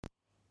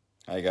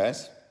Hi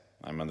guys,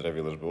 I'm André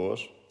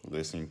Villas-Boas,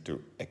 listening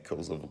to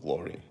Echoes of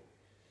Glory.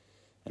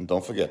 And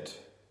don't forget,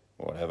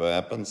 whatever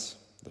happens,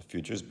 the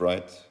future's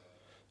bright,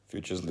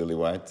 future's lily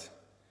white.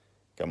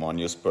 Come on,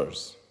 you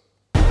Spurs.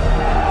 He can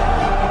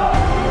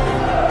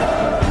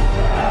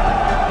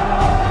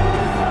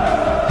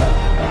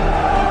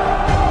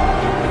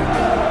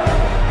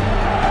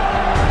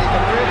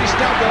really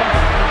stab them.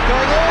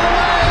 Going all the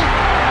way.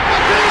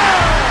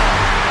 Maguire!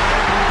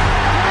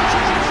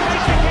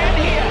 It's again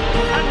here,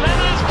 and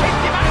Lennon's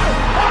picked him out.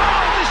 Oh,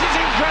 this is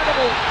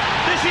incredible.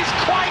 This is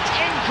quite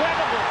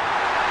incredible.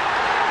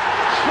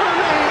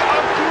 Truly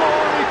a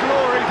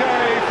glory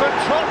day for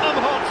Tottenham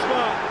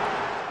Hotspur.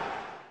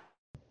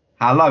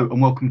 Hello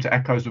and welcome to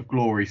Echoes of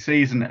Glory,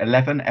 Season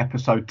 11,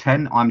 Episode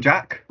 10. I'm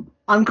Jack.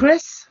 I'm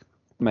Chris.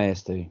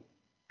 Majesty.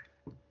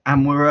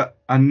 And we're at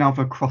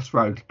another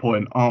crossroads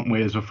point, aren't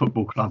we, as a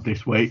football club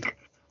this week?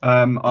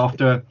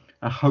 After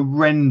a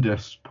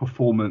horrendous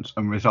performance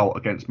and result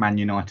against Man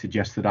United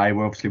yesterday,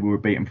 where obviously we were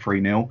beaten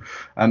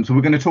 3-0. So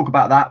we're going to talk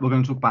about that. We're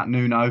going to talk about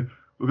Nuno.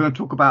 We're going to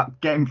talk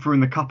about getting through in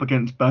the cup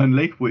against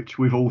Burnley, which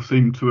we've all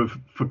seemed to have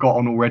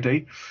forgotten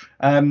already.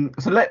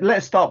 So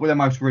let's start with the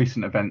most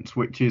recent events,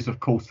 which is, of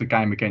course, the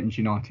game against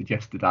United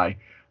yesterday.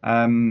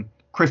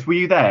 Chris, were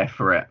you there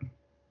for it?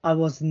 I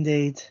was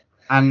indeed.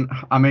 And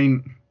I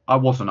mean, I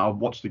wasn't. I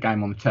watched the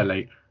game on the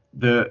telly.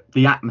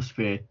 The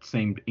atmosphere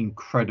seemed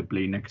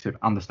incredibly negative,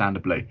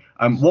 understandably.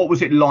 What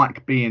was it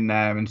like being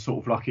there and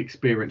sort of like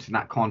experiencing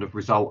that kind of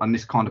result and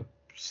this kind of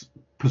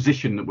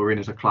position that we're in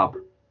as a club?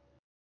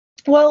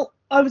 Well,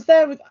 I was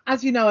there with,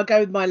 as you know, I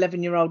go with my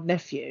 11-year-old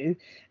nephew.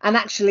 And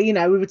actually, you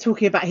know, we were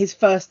talking about his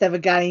first ever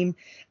game.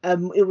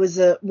 It was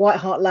at White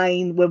Hart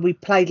Lane when we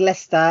played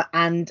Leicester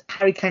and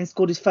Harry Kane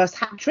scored his first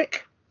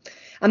hat-trick.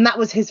 And that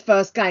was his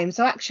first game.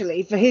 So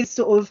actually, for his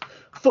sort of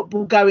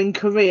football-going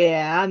career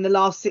and the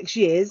last 6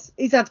 years,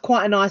 he's had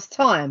quite a nice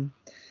time.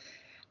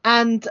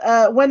 And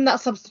when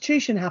that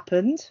substitution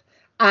happened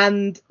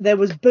and there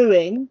was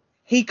booing,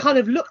 he kind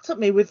of looked at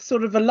me with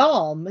sort of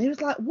alarm. He was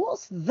like,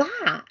 what's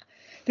that?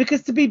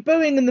 Because to be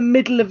booing in the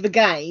middle of the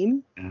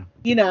game,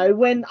 you know,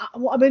 when,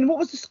 I mean, what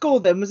was the score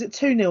then? Was it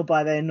 2-0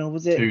 by then or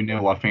was it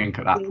 2-0, I think,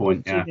 at that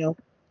point, yeah. 2-0.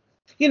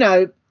 You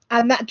know,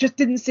 and that just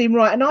didn't seem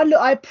right. And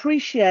I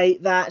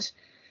appreciate that.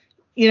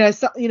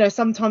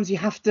 Sometimes you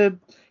have to,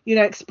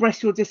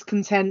 express your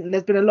discontent. And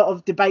there's been a lot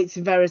of debates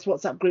in various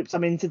WhatsApp groups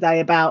I'm in today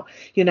about,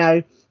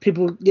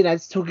 people,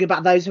 talking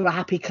about those who are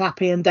happy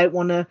clappy and don't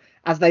want to,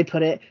 as they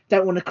put it,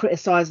 don't want to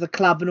criticise the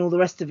club and all the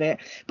rest of it.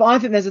 But I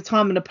think there's a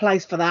time and a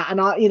place for that. And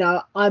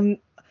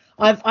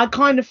I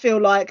kind of feel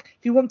like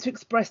if you want to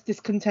express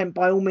discontent,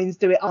 by all means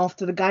do it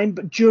after the game.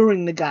 But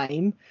during the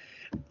game,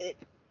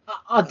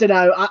 I don't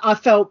know. I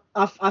felt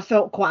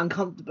quite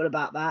uncomfortable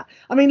about that.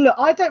 I mean, look,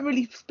 I don't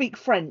really speak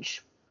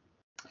French,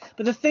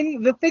 but the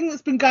thing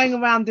that's been going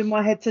around in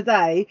my head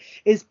today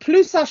is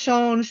plus ça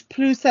change,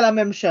 plus c'est la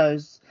même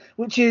chose,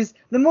 which is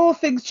the more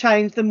things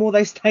change, the more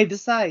they stay the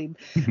same.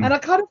 And I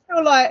kind of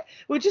feel like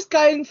we're just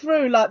going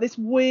through like this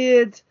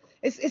weird.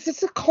 It's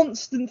just a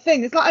constant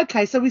thing. It's like,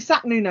 okay, so we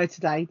sacked Nuno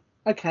today.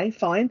 Okay,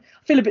 fine.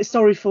 I feel a bit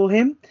sorry for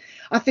him.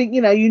 I think,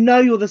 you're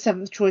the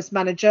 7th choice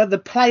manager. The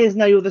players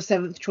know you're the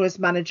 7th choice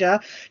manager.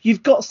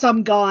 You've got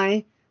some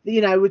guy,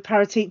 with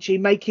Paratici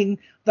making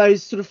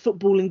those sort of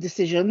footballing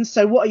decisions.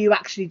 So what are you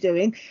actually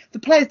doing? The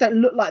players don't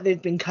look like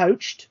they've been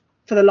coached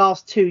for the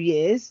last 2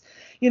 years.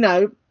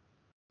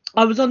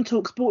 I was on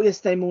TalkSport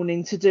yesterday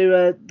morning to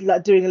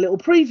doing a little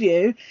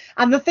preview.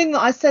 And the thing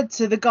that I said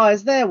to the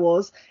guys there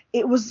was,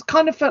 it was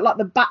kind of felt like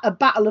a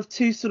battle of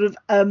two sort of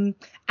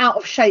out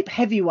of shape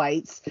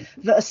heavyweights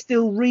that are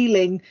still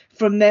reeling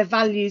from their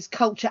values,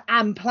 culture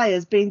and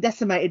players being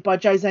decimated by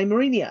Jose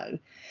Mourinho.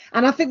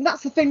 And I think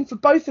that's the thing for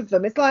both of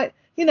them. It's like,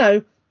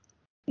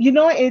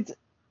 United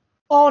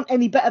aren't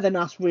any better than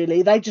us,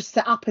 really. They just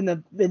set up in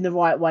the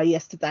right way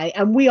yesterday,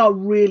 and we are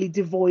really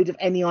devoid of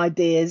any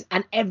ideas,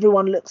 and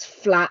everyone looks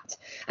flat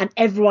and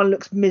everyone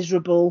looks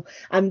miserable,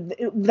 and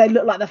they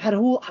look like they've had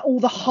all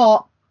the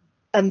heart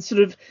and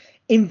sort of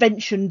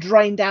invention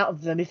drained out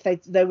of them if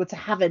they were to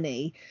have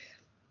any.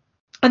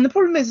 And the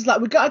problem is like,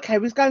 we're going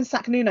to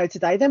sack Nuno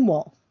today, then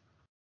what?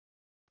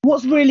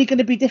 What's really going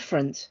to be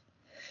different?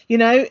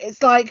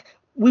 It's like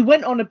we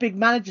went on a big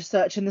manager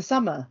search in the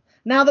summer.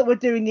 Now that we're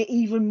doing it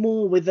even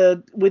more with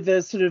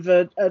a sort of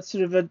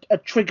a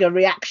trigger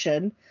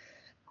reaction,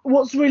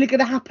 what's really going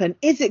to happen?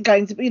 Is it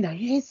going to be,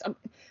 it's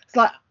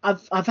like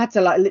I've had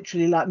to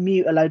literally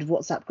mute a load of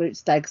WhatsApp groups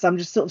today because I'm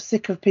just sort of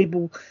sick of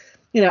people,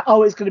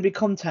 oh, it's going to be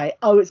Conte,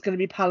 oh, it's going to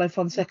be Paulo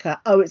Fonseca,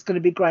 oh, it's going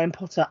to be Graham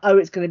Potter, oh,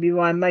 it's going to be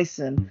Ryan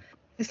Mason.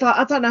 It's like,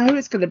 I don't know who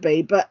it's going to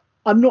be, but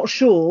I'm not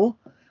sure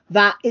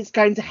that it's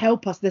going to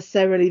help us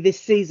necessarily this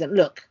season.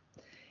 Look,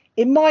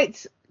 it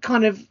might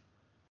kind of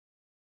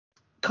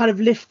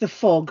lift the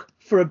fog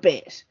for a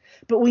bit,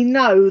 but we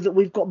know that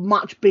we've got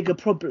much bigger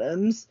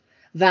problems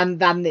than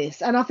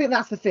this. And I think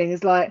that's the thing,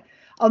 is like,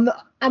 and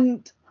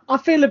I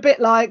feel a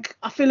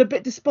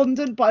bit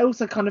despondent, but I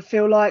also kind of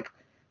feel like,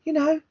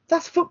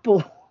 that's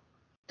football.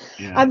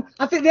 Yeah. And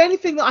I think the only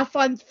thing that I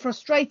find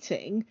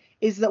frustrating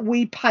is that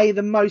we pay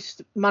the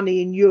most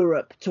money in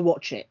Europe to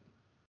watch it.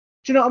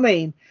 Do you know what I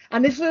mean?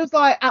 And if it was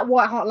like at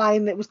White Hart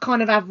Lane, it was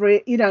kind of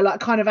average, like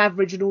kind of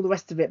average and all the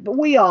rest of it. But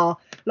we are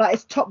like,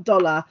 it's top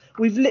dollar.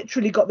 We've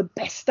literally got the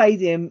best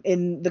stadium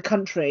in the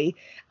country,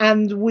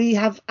 and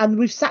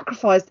we've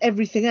sacrificed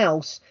everything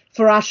else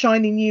for our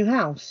shiny new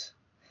house.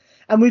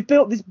 And we've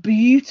built this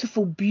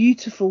beautiful,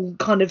 beautiful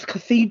kind of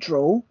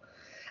cathedral,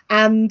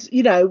 and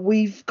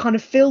we've kind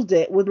of filled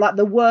it with like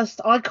the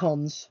worst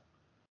icons,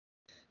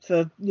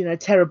 for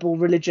terrible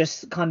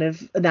religious kind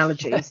of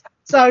analogies.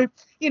 So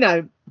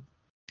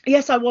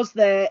yes, I was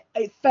there.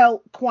 It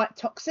felt quite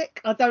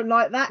toxic. I don't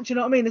like that. Do you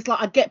know what I mean? It's like,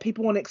 I get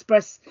people want to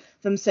express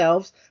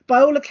themselves.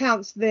 By all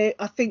accounts,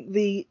 I think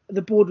the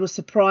board was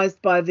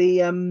surprised by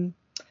the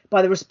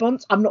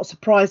response. I'm not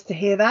surprised to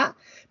hear that,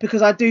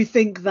 because I do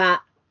think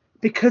that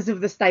because of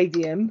the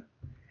stadium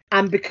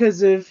and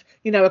because of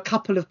a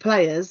couple of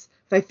players,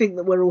 they think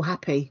that we're all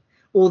happy,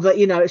 or that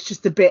it's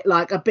just a bit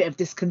of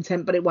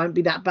discontent, but it won't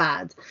be that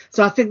bad.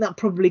 So I think that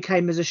probably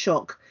came as a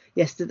shock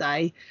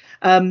yesterday.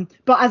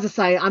 But as I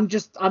say, I'm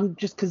just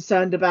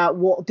concerned about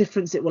what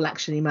difference it will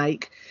actually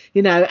make,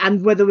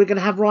 and whether we're going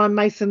to have Ryan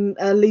Mason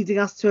leading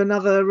us to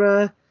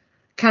another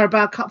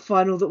Carabao Cup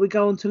final that we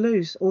go on to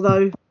lose.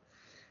 Although,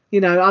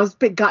 I was a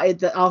bit gutted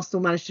that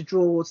Arsenal managed to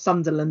draw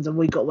Sunderland and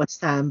we got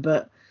West Ham,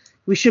 but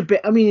we should be.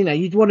 I mean,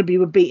 you'd want to be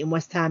beating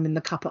West Ham in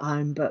the cup at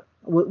home, but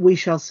we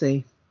shall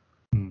see.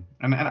 And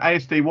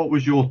ASD, what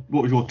was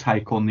your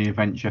take on the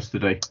events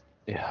yesterday?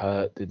 It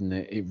hurt, didn't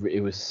it?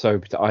 It was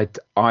so.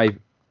 I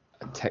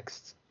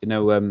text.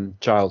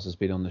 Giles has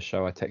been on the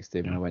show. I texted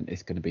him and I went,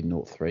 "It's going to be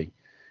 0-3,"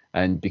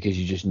 and because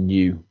you just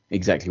knew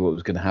exactly what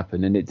was going to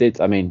happen, and it did.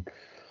 I mean,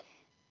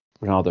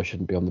 Ronaldo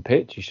shouldn't be on the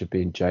pitch. He should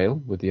be in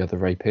jail with the other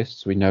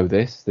rapists. We know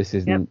this. This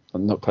isn't.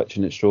 I'm not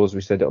clutching at straws.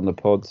 We said it on the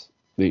pods.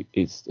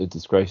 It's a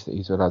disgrace that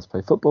he's allowed to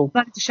play football. I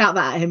had to shout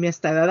that at him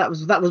yesterday, though.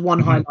 That was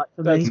one highlight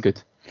for me. That's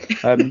good.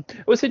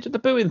 What's the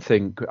booing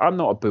thing? I'm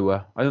not a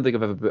booer. I don't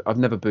think I've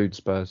never booed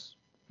Spurs.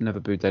 Never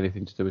booed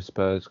anything to do with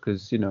Spurs,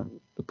 because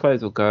the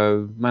players will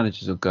go,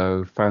 managers will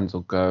go, fans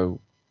will go.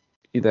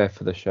 You're there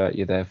for the shirt.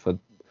 You're there for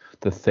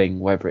the thing,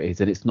 whatever it is,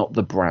 and it's not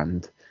the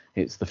brand.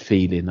 It's the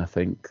feeling, I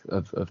think,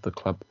 of the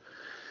club,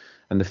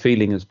 and the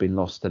feeling has been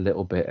lost a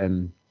little bit.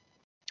 And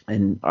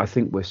I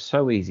think we're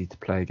so easy to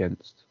play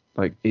against.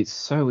 Like, it's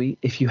so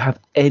if you have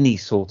any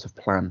sort of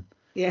plan,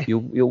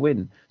 you'll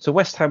win. So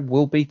West Ham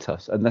will beat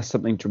us unless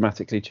something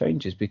dramatically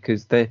changes,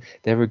 because they're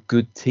a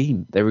good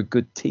team. They're a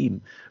good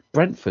team.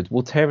 Brentford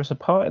will tear us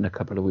apart in a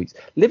couple of weeks.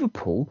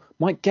 Liverpool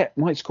might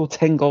score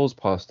 10 goals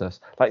past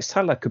us. Like,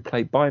 Salah could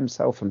play by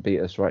himself and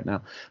beat us right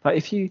now.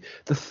 Like, the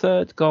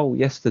third goal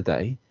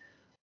yesterday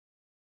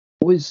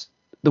was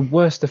the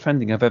worst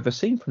defending I've ever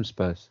seen from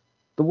Spurs.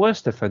 The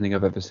worst defending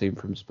I've ever seen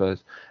from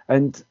Spurs.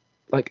 And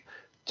like,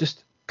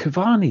 just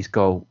Cavani's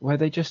goal, where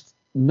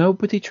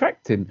nobody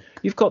tracked him.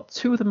 You've got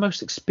two of the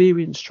most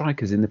experienced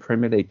strikers in the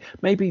Premier League,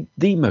 maybe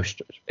the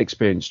most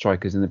experienced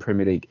strikers in the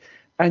Premier League,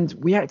 and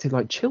we acted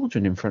like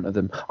children in front of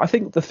them. I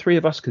think the three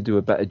of us could do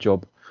a better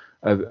job.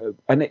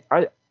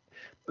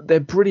 They're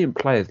brilliant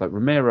players. Like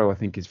Romero, I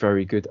think, is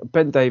very good.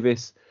 Ben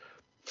Davies,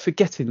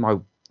 forgetting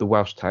the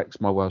Welsh tax,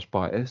 my Welsh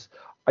bias,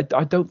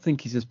 I don't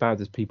think he's as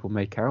bad as people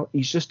make out.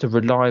 He's just a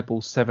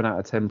reliable 7 out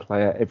of 10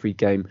 player every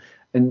game.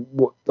 And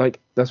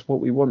that's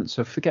what we want.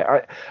 So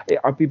forget.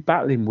 I've been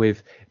battling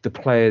with the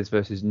players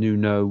versus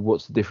Nuno.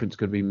 What's the difference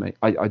going to be made?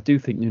 I do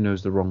think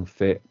Nuno's the wrong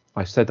fit.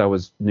 I said I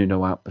was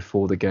Nuno out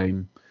before the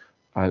game.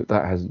 That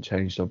hasn't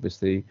changed,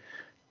 obviously.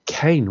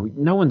 Kane.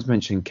 No one's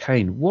mentioning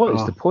Kane. What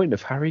is the point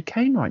of Harry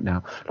Kane right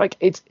now? Like,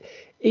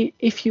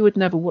 if you had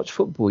never watched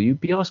football,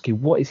 you'd be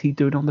asking, what is he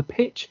doing on the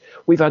pitch?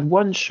 We've had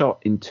one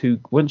shot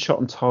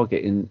on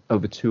target in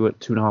over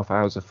 2.5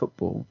 hours of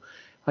football.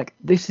 Like,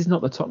 this is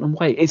not the Tottenham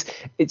way.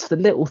 It's the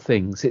little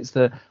things. It's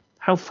the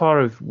how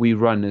far have we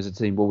run as a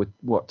team? Well,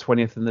 we're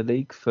 20th in the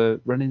league for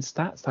running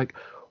stats. Like,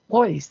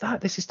 what is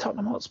that? This is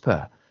Tottenham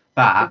Hotspur.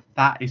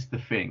 That is the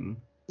thing.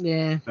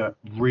 Yeah. That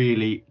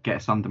really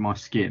gets under my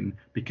skin,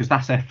 because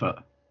that's effort.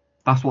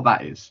 That's what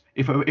that is.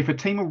 If a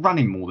team are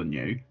running more than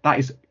you, that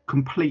is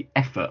complete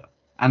effort.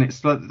 And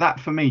it's like, that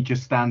for me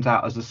just stands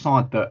out as a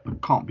side that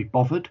can't be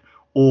bothered,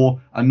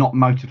 or are not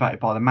motivated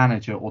by the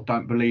manager, or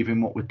don't believe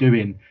in what we're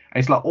doing.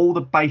 It's like all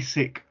the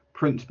basic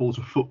principles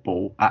of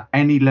football at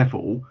any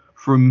level,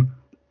 from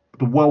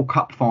the World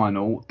Cup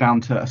final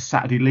down to a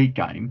Saturday league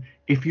game.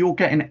 If you're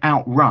getting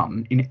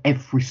outrun in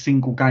every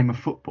single game of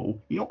football,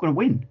 you're not going to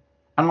win.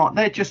 And like,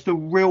 they're just the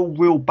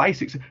real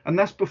basics. And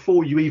that's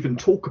before you even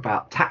talk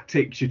about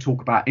tactics. You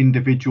talk about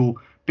individual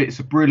bits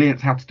of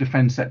brilliance, how to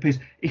defend set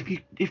pieces.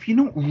 If you're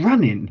not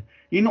running,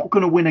 you're not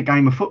going to win a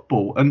game of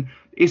football. And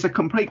it's a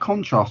complete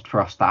contrast for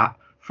us, that,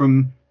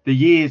 from the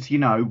years,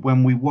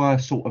 when we were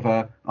sort of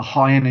a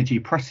high energy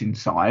pressing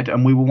side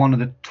and we were one of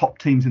the top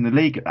teams in the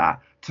league at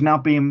that, to now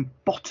being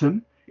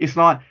bottom. It's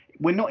like,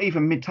 we're not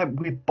even mid-table,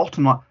 we're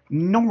bottom. Like,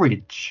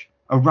 Norwich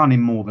are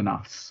running more than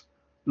us.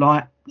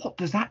 Like, what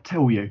does that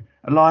tell you?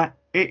 Like,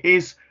 It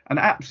is an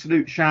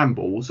absolute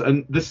shambles,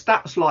 and the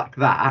stats like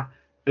that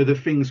are the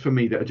things for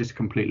me that are just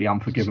completely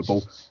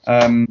unforgivable.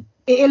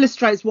 It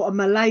illustrates what a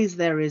malaise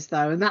there is,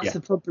 though, and that's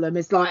the problem.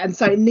 It's like, and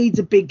so it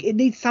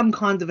needs some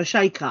kind of a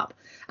shake-up,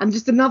 and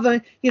just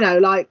another,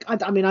 like,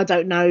 I mean, I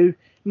don't know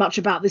much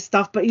about this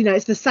stuff, but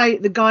it's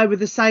the guy with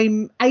the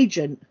same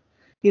agent,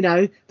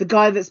 the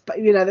guy that's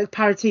that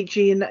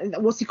Paratici, and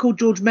what's he called,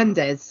 George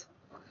Mendes.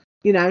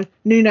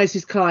 Nuno's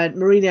his client,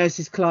 Mourinho's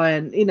his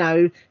client.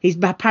 He's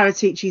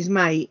Paratici's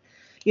mate.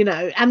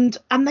 And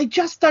they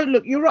just don't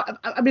look. You're right.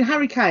 I mean,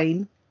 Harry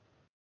Kane,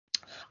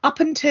 up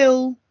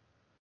until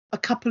a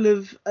couple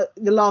of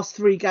the last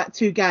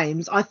two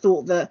games, I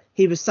thought that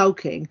he was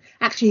sulking.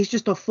 Actually, he's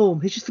just off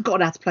form. He's just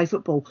forgotten how to play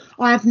football.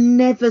 I have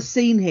never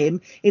seen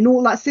him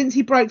since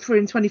he broke through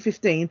in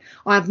 2015.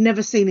 I have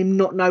never seen him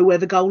not know where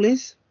the goal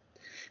is.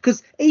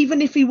 Because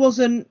even if he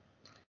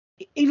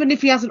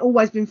hasn't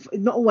always been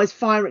not always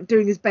firing,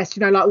 doing his best,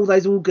 like all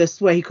those Augusts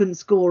where he couldn't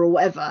score or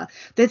whatever,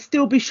 there'd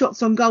still be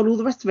shots on goal, all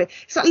the rest of it.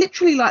 It's like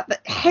literally like the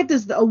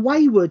headers that are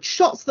wayward,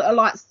 shots that are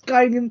like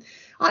going in.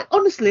 I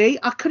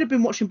could have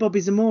been watching Bobby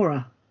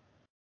Zamora.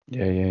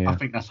 Yeah. I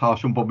think that's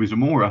harsh on Bobby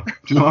Zamora.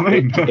 Do you know what I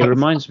mean? It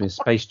reminds me of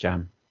Space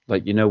Jam.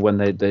 Like, when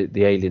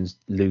the aliens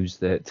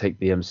take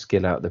the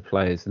skill out of the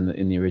players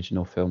in the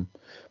original film.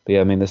 But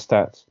yeah, I mean the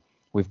stats.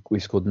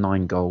 We've scored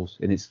 9 goals,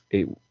 and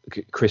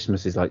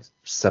Christmas is like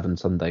 7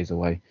 Sundays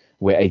away.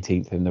 We're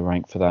 18th in the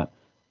rank for that.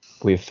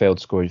 We have failed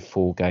scoring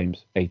 4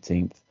 games,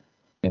 18th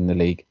in the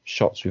league.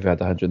 Shots we've had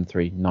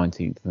 103,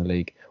 19th in the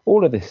league.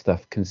 All of this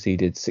stuff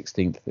conceded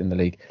 16th in the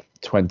league,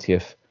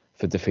 20th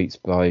for defeats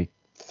by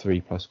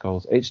 3+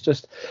 goals. It's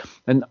just,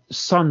 and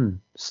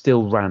Son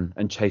still ran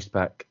and chased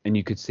back, and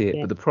you could see it.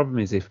 Yeah. But the problem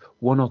is if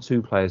 1 or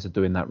 2 players are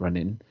doing that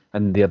running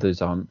and the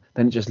others aren't,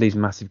 then it just leaves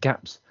massive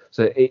gaps.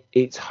 So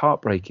it's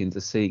heartbreaking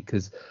to see,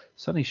 because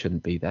Sonny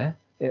shouldn't be there.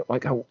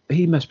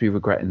 He must be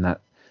regretting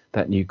that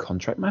new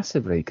contract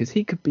massively, because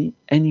he could be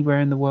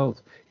anywhere in the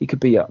world. He could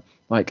be at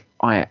like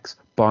Ajax,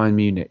 Bayern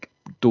Munich,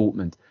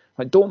 Dortmund.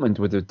 Like Dortmund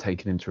would have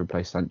taken him to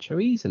replace Sancho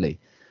easily.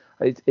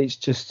 It's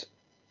just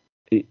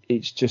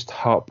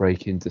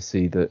heartbreaking to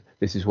see that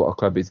this is what our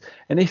club is.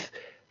 And if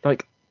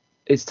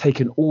it's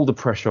taken all the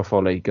pressure off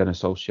Ole Gunnar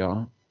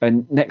Solskjaer,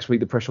 and next week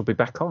the pressure will be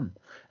back on.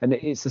 And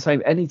it's the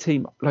same. Any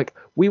team,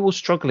 we will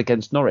struggle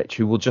against Norwich,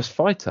 who will just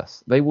fight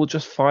us. They will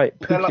just fight.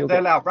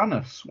 They'll outrun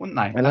us, wouldn't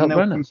they? They'll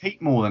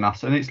compete more than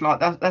us. And it's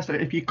like that's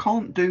if you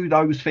can't do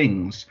those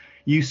things,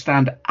 you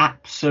stand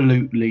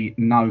absolutely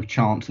no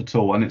chance at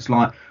all. And it's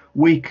like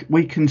we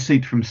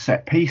concede from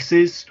set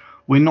pieces.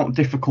 We're not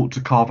difficult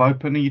to carve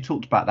open. And you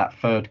talked about that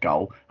third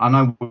goal. I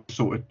know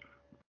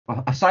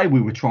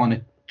we were trying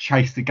to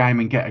chase the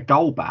game and get a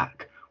goal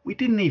back. We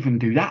didn't even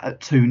do that at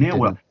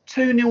 2-0.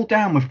 2-0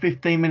 down with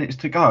 15 minutes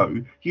to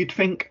go. You'd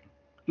think,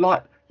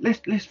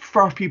 let's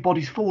throw a few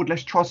bodies forward.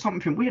 Let's try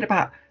something. We had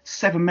about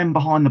 7 men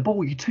behind the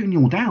ball. You're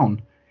 2-0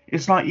 down.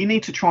 It's like you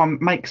need to try and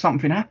make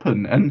something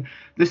happen. And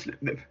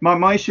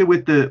my issue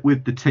with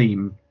the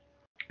team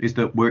is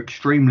that we're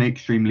extremely,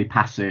 extremely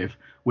passive.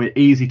 We're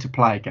easy to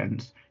play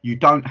against. You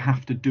don't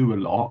have to do a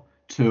lot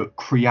to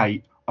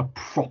create a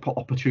proper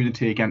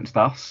opportunity against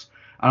us.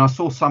 And I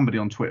saw somebody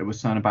on Twitter was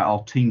saying about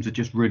our teams are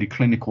just really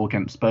clinical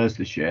against Spurs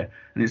this year.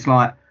 And it's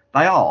like,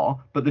 they are,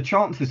 but the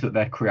chances that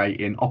they're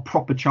creating are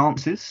proper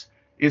chances.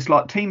 It's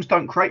like teams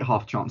don't create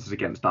half chances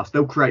against us.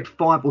 They'll create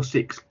 5 or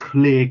 6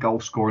 clear goal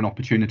scoring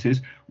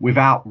opportunities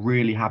without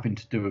really having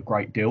to do a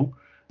great deal.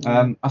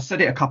 I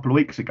said it a couple of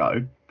weeks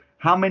ago.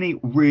 The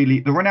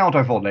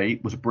Ronaldo volley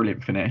was a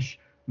brilliant finish.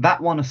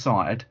 That one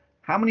aside,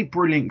 how many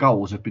brilliant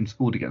goals have been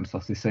scored against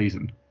us this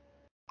season?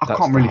 I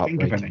can't really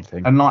think of any.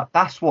 And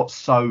that is what's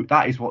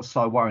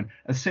so worrying.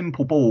 A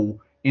simple ball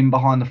in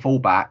behind the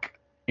fullback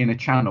in a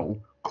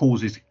channel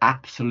causes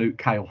absolute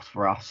chaos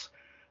for us.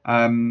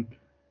 I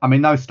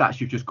mean, those stats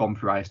you've just gone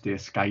through, ASD, are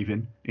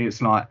scathing.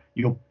 It's like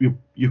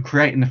you're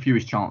creating the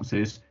fewest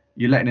chances,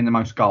 you're letting in the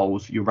most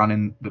goals, you're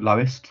running the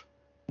lowest.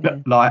 Yeah.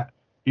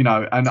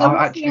 And so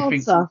I actually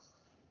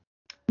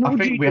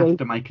think we have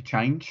to make a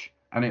change.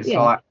 And it's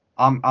like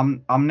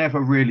I'm never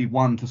really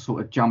one to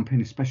sort of jump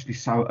in, especially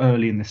so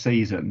early in the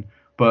season.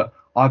 But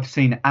I've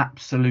seen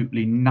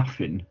absolutely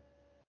nothing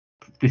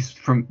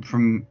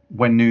from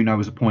when Nuno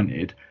was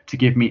appointed to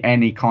give me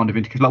any kind of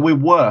indication. We're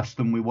worse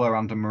than we were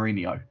under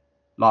Mourinho.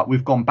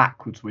 We've gone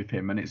backwards with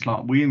him, and it's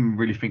like we didn't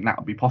really think that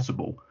would be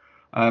possible.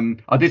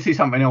 I did see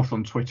something else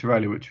on Twitter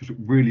earlier, which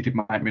really did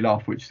make me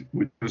laugh, which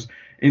was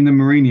in the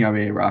Mourinho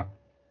era.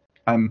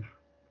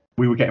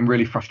 We were getting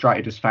really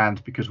frustrated as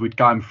fans because we'd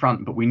go in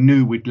front, but we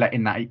knew we'd let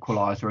in that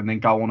equaliser and then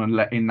go on and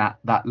let in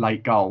that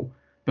late goal.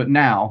 But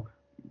now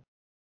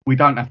we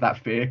don't have that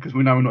fear because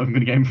we know we're not even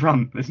going to get in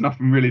front. There's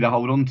nothing really to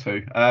hold on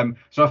to.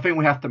 So I think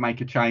we have to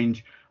make a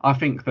change. I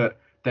think that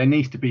there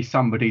needs to be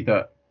somebody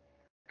that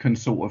can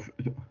sort of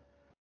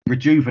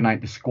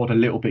rejuvenate the squad a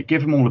little bit,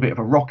 give them all a bit of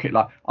a rocket.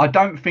 I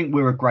don't think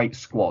we're a great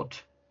squad,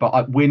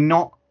 but we're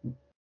not.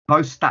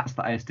 Those stats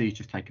that ASD has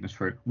just taken us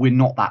through, we're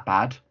not that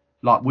bad.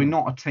 We're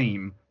not a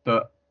team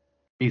that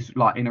is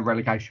like in a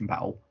relegation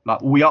battle.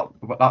 Like we are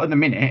like, at the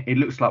minute, it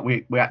looks like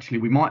we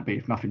might be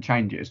if nothing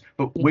changes.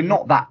 But we're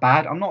not that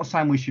bad. I'm not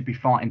saying we should be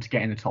fighting to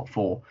get in the top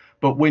 4,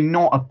 but we're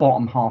not a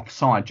bottom half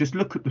side. Just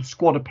look at the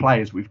squad of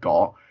players we've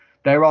got.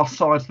 There are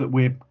sides that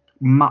we're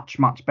much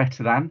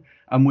better than,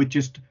 and we're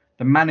just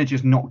the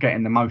manager's not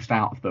getting the most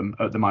out of them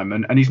at the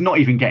moment, and he's not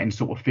even getting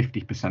sort of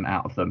 50%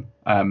 out of them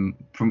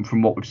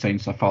from what we've seen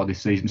so far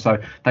this season. So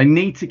they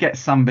need to get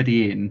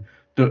somebody in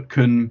that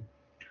can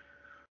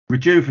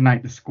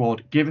rejuvenate the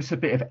squad, give us a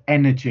bit of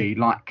energy,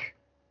 like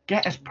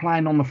get us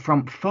playing on the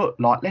front foot.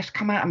 Like let's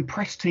come out and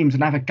press teams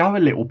and have a go a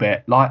little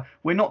bit. Like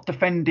we're not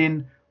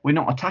defending, we're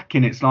not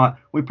attacking. It's like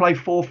we play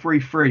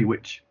 4-3-3,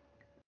 which,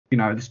 you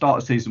know, at the start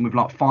of the season with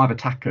like 5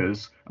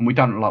 attackers and we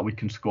don't look like we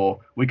can score.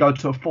 We go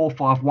to a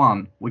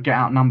 4-5-1, we get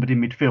outnumbered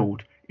in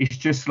midfield. It's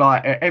just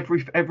like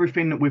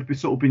everything that we've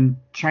sort of been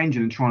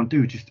changing and trying to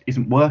do just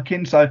isn't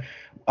working. So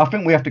I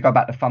think we have to go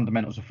back to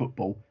fundamentals of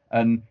football,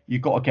 and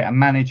you've got to get a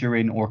manager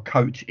in or a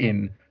coach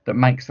in that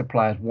makes the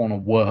players want to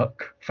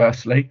work.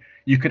 Firstly,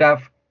 you could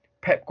have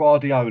Pep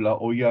Guardiola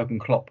or Jurgen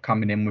Klopp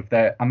coming in with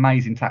their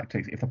amazing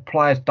tactics. If the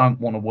players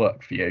don't want to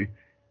work for you,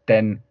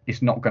 then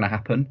it's not going to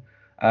happen.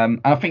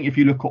 And I think if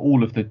you look at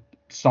all of the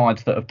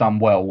sides that have done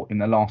well in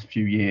the last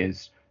few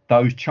years,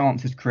 those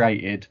chances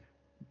created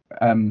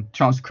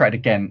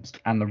against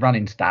and the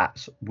running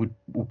stats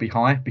will be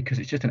high because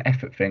it's just an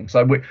effort thing.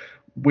 So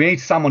we need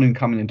someone who can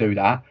come in and do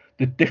that.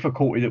 The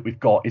difficulty that we've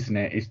got, isn't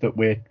it, is that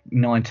we're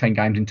 19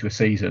 games into a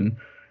season.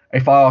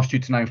 If I asked you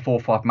to name 4 or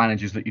 5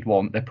 managers that you'd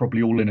want, they're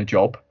probably all in a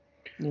job.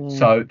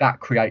 So that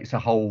creates a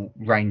whole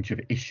range of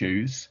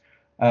issues.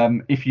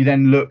 If you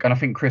then look, and I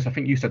think, Chris,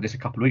 you said this a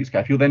couple of weeks ago,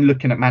 if you're then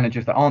looking at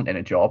managers that aren't in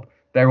a job,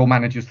 they're all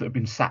managers that have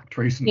been sacked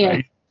recently.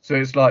 Yeah. So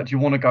it's like, do you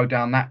want to go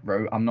down that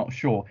route? I'm not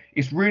sure.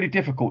 It's really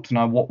difficult to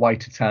know what way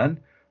to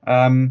turn.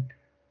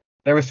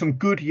 There are some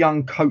good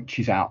young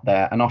coaches out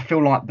there, and I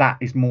feel like that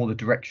is more the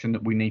direction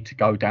that we need to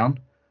go down,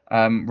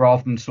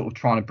 rather than sort of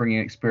trying to bring in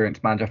an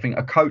experienced manager. I think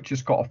a coach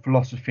has got a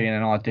philosophy and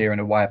an idea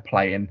and a way of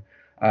playing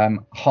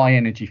high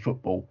energy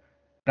football.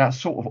 That's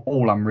sort of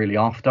all I'm really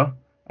after.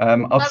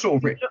 I've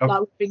sort of like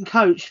we've been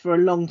coached for a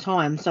long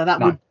time, so that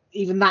would,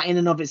 even that in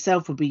and of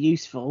itself would be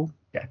useful.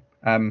 Yeah.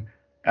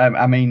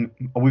 I mean,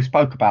 we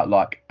spoke about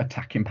like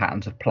attacking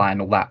patterns of play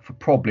and all that for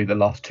probably the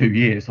last 2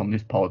 years on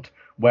this pod,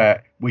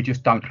 where we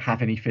just don't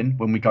have anything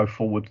when we go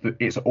forward.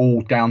 It's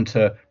all down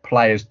to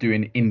players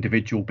doing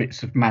individual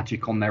bits of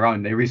magic on their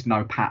own. There is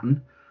no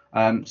pattern.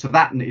 So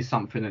that is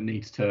something that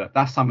needs to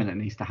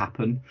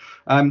happen.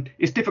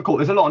 It's difficult.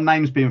 There's a lot of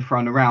names being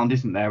thrown around,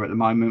 isn't there, at the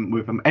moment,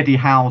 with Eddie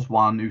Howe's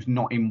one who's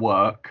not in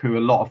work, who a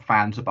lot of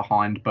fans are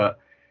behind, but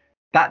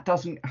that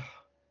doesn't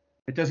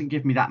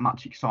give me that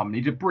much excitement.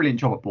 He did a brilliant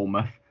job at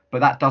Bournemouth, but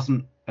that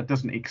doesn't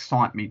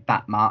excite me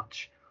that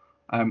much.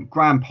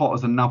 Graham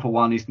Potter's another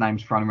one. His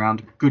name's thrown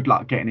around. Good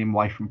luck getting him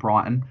away from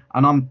Brighton.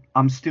 And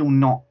I'm still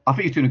not. I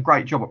think he's doing a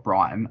great job at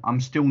Brighton. I'm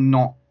still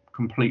not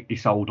completely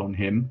sold on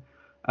him.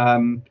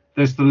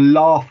 There's the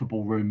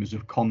laughable rumours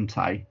of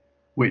Conte,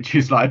 which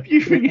is like, if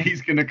you think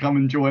he's going to come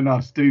and join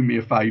us, do me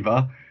a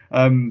favour.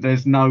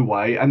 There's no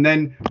way. And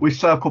then we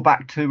circle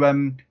back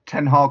to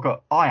Ten Hag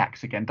at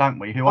Ajax again, don't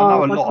we? Who I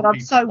know a lot of people. I'm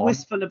so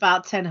wistful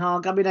about Ten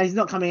Hag. I mean, he's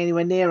not coming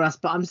anywhere near us,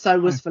 but I'm so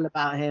wistful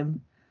about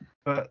him.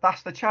 But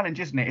that's the challenge,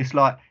 isn't it? It's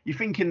like, you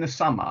think in the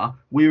summer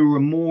we were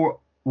a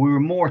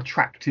more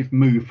attractive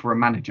move for a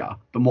manager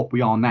than what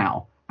we are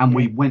now, and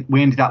we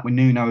ended up with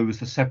Nuno, who was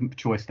the 7th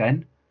choice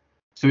then.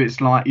 So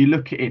it's like, you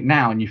look at it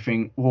now and you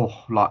think,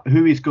 like,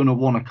 who is going to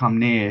want to come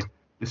near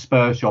the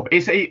Spurs job?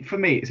 For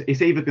me,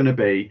 it's either going to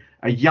be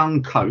a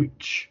young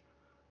coach,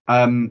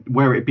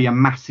 where it'd be a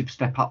massive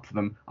step up for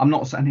them. I'm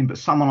not saying him, but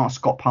someone like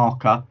Scott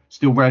Parker,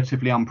 still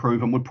relatively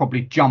unproven, would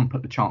probably jump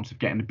at the chance of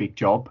getting a big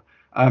job.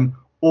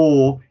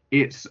 Or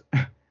it's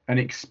an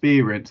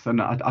experienced,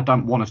 and I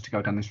don't want us to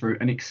go down this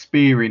route, an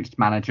experienced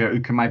manager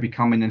who can maybe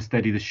come in and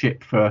steady the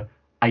ship for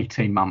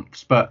 18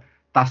 months. But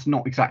that's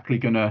not exactly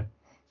going to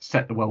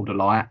set the world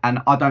alight, and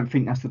I don't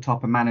think that's the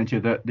type of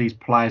manager that these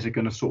players are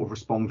going to sort of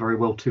respond very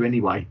well to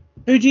anyway.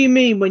 Who do you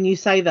mean when you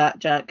say that,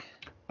 Jack?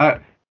 I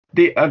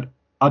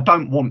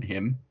don't want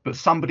him, but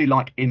somebody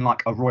like in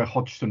like a Roy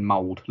Hodgson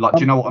mould. Like, do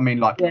you know what I mean?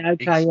 Like,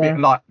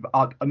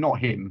 like not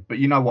him, but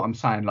you know what I'm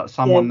saying? Like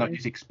someone that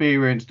is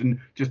experienced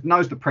and just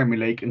knows the Premier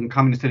League and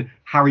come in instead of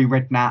Harry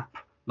Redknapp,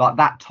 like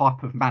that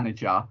type of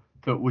manager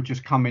that would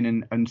just come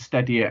in and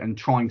steady it and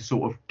try and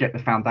sort of get the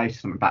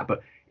foundation back.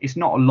 But it's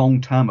not a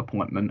long-term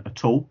appointment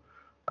at all.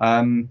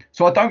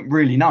 So I don't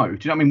really know. Do you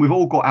know what I mean? We've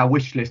all got our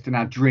wish list and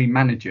our dream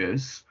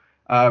managers,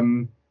 but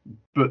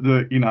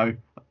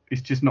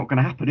it's just not going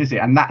to happen, is it?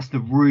 And that's the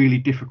really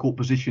difficult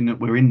position that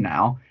we're in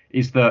now,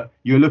 is that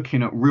you're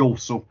looking at real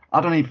sort of, I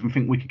don't even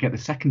think we could get the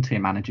second tier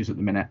managers at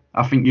the minute.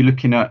 I think you're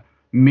looking at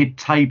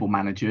mid-table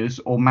managers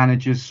or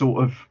managers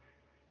sort of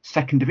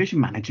second division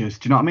managers.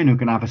 Do you know what I mean? Who are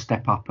going to have a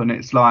step up. And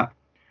it's like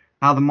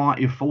how the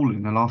mighty have fallen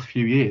in the last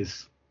few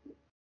years.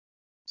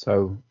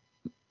 So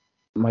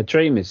my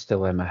dream is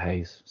still Emma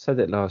Hayes. Said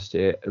it last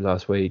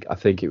week. I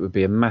think it would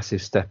be a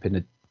massive step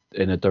in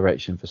a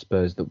direction for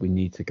Spurs that we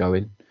need to go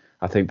in.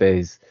 I think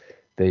there's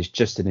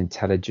just an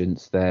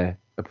intelligence there,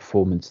 a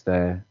performance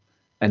there,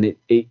 and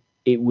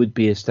it would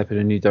be a step in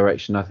a new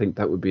direction. I think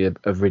that would be a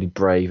really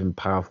brave and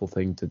powerful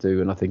thing to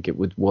do, and I think it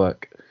would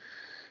work.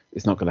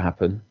 It's not going to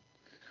happen.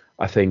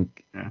 I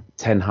think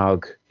Ten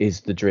Hag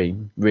is the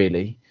dream,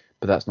 really,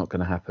 but that's not going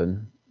to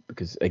happen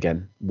because,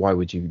 again, why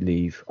would you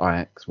leave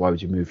Ajax? Why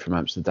would you move from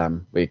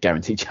Amsterdam? We're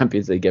guaranteed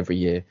Champions League every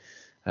year,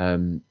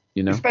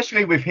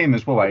 Especially with him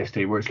as well,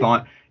 ASD, where it's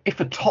like, if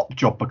a top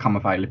job become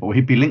available,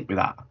 he'd be linked with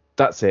that.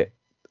 That's it.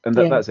 And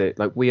that's it.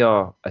 Like, we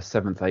are a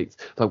 7th, 8th.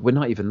 Like, we're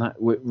not even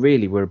that.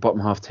 We're a bottom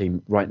half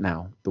team right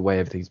now, the way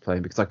everything's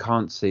playing, because I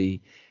can't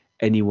see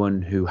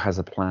anyone who has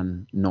a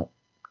plan not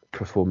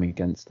performing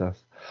against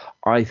us.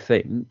 I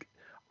think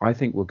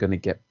we're going to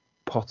get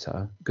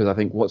Potter, because I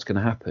think what's going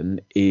to happen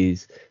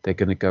is they're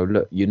going to go,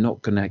 look, you're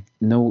not going to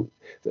know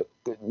the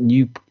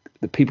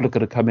people are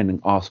going to come in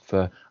and ask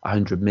for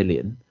 100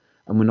 million,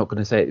 and we're not going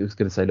to say it. It's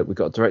going to say, look, we've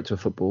got a director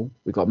of football,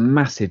 we've got a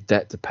massive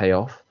debt to pay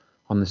off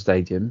on the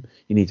stadium.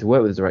 You need to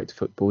work with the director of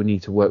football. You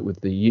need to work with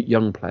the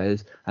young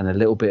players and a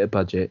little bit of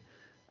budget.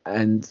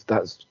 And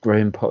that's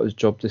Graham Potter's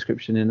job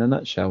description in a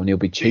nutshell. And he'll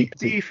be cheap.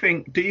 Do you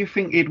think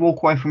he'd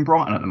walk away from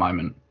Brighton at the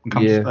moment and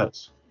come to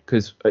Spurs?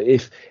 Because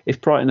if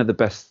Brighton are the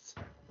best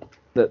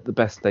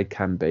they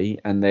can be,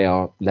 and they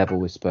are level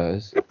with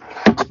Spurs,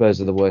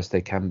 Spurs are the worst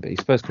they can be.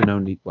 Spurs can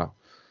only, knock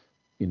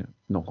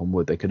on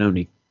wood, they can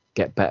only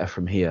get better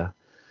from here.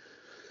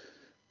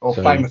 Or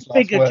famous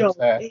last words job.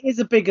 there. It is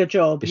a bigger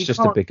job. It's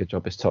just a bigger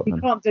job. It's Tottenham.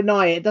 You can't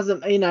deny it. It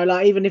doesn't,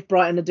 like, even if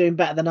Brighton are doing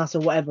better than us or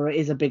whatever, it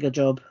is a bigger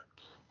job.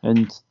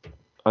 And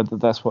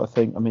that's what I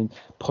think. I mean,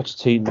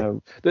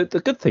 Pochettino. The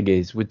good thing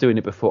is we're doing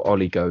it before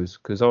Ollie goes,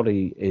 because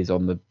Ollie is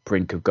on the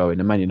brink of going,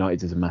 and Man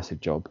United is a massive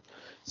job,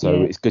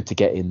 so it's good to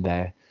get in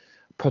there.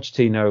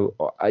 Pochettino,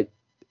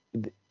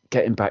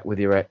 getting back with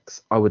your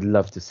ex, I would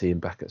love to see him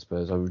back at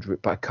Spurs.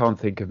 But I can't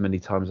think of many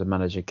times a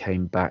manager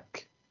came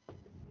back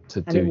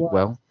to do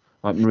well.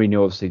 Like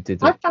Mourinho obviously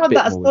did. I found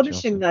that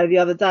astonishing though the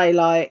other day,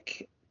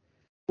 like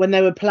when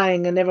they were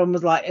playing and everyone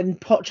was like,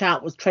 and Poch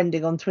out was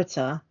trending on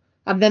Twitter,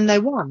 and then they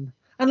won.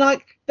 And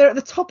like they're at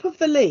the top of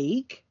the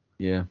league,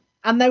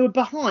 and they were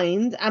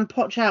behind, and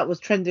Poch out was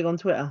trending on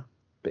Twitter.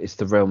 But it's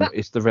the Real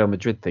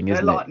Madrid thing,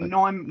 isn't it? They're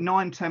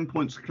like 10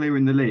 points clear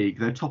in the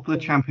league. They're top of the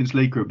Champions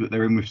League group that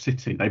they're in with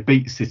City. They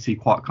beat City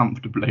quite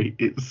comfortably.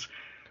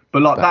 That's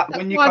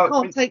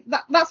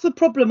the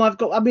problem I've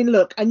got. I mean,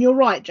 look, and you're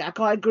right, Jack.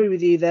 I agree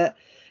with you that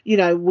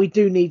we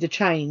do need a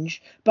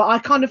change. But I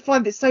kind of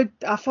find it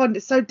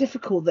so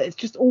difficult that it's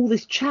just all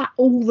this chat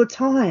all the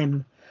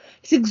time.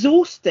 It's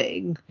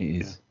exhausting.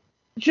 It is.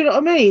 Do you know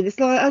what I mean? It's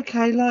like,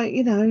 okay, like,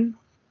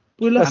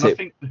 we'll look. I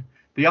think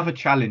the other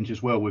challenge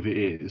as well with it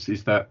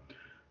is that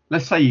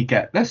let's say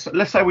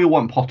we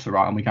want Potter,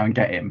 right, and we go and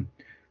get him.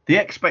 The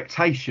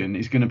expectation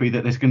is going to be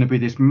that there's going to be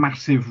this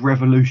massive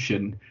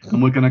revolution,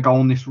 and we're going to go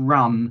on this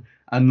run,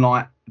 and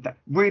like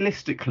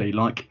realistically,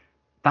 like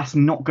that's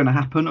not going to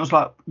happen. I was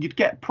like, you'd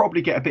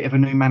probably get a bit of a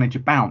new manager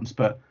bounce,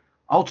 but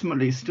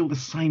ultimately it's still the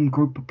same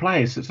group of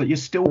players. So you're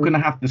still going to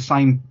have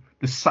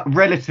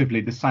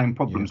relatively the same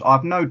problems. I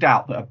have no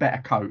doubt that a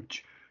better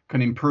coach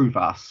can improve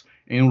us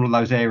in all of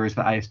those areas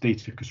that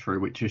ASD took us through,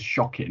 which is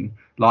shocking.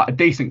 Like a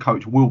decent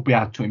coach will be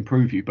able to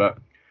improve you, but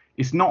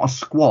it's not a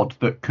squad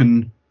that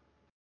can, do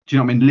you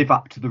know what I mean, live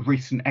up to the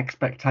recent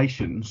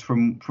expectations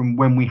from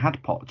when we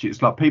had Poch.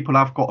 It's like people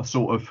have got to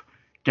sort of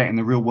get in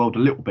the real world a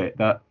little bit,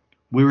 that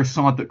we're a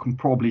side that can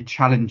probably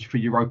challenge for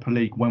Europa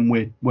League when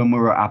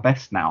we're at our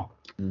best now.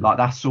 Like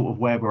that's sort of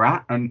where we're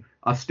at. And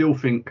I still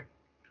think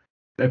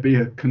there'd be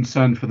a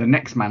concern for the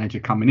next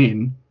manager coming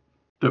in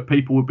that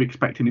people would be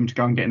expecting him to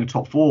go and get in the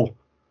top 4. Do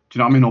you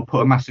know what I mean? Or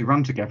put a massive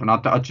run together. And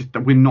I just,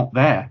 we're not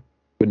there.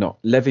 We're not.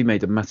 Levy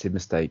made a massive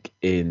mistake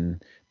in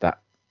that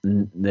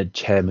the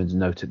chairman's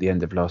note at the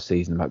end of last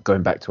season about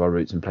going back to our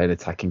roots and playing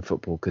attacking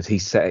football, because he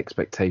set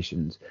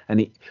expectations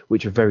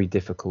which are very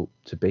difficult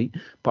to beat.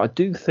 But I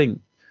do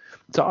think,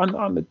 so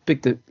I'm a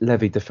big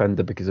Levy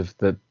defender because of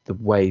the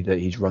way that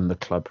he's run the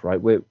club,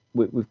 right?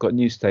 We've got a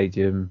new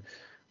stadium.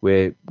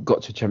 We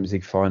got to Champions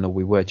League final.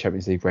 We were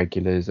Champions League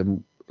regulars,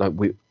 and like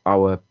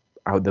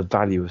the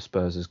value of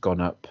Spurs has gone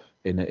up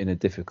in a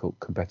difficult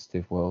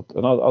competitive world,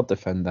 and I'll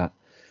defend that.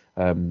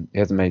 He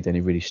hasn't made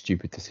any really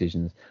stupid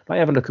decisions. Like,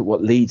 have a look at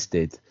what Leeds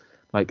did.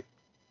 Like,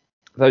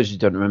 those who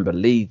don't remember,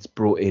 Leeds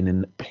brought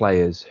in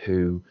players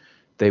who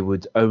they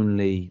would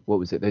only,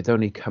 they'd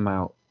only come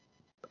out.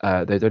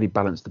 They'd only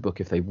balance the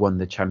book if they won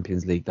the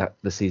Champions League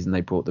the season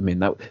they brought them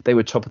in. They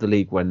were top of the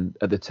league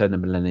at the turn of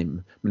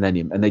millennium,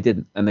 and they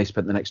didn't. And they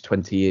spent the next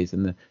 20 years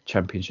in the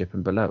Championship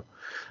and below.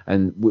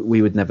 And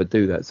we would never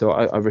do that. So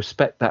I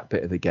respect that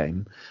bit of the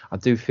game. I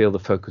do feel the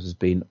focus has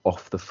been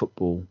off the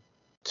football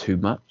too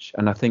much.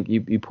 And I think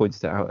you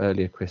pointed it out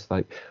earlier, Chris.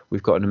 Like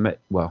we've got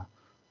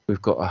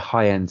a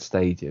high-end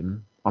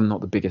stadium. I'm not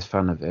the biggest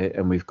fan of it,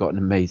 and we've got an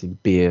amazing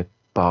beer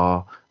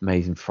bar,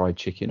 amazing fried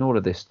chicken, all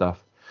of this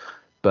stuff.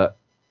 But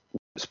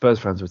Spurs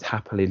fans would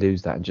happily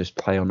lose that and just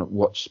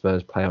watch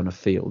Spurs play on a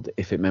field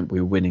if it meant we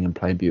were winning and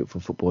playing beautiful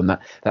football. And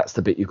that's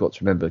the bit you've got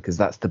to remember, because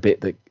that's the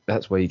bit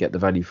that's where you get the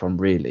value from,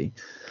 really.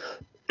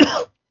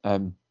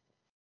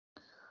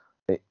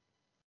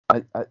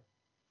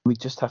 We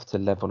just have to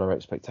level our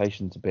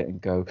expectations a bit and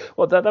go,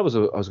 well, that was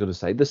what I was going to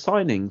say. The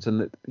signings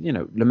and,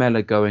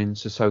 Lamela going,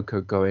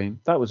 Sissoko going,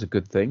 that was a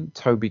good thing.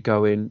 Toby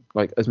going,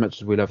 like, as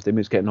much as we loved him,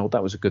 he was getting old,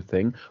 that was a good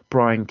thing.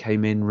 Brian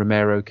came in,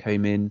 Romero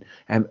came in,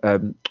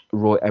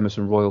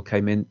 Emerson Royal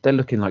came in. They're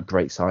looking like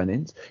great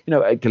signings.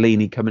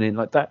 Galini coming in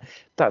like that.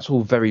 That's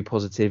all very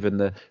positive, and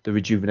the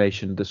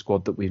rejuvenation of the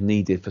squad that we've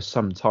needed for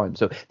some time.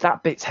 So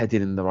that bit's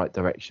headed in the right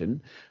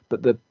direction.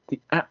 But the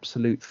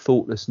absolute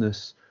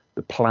thoughtlessness,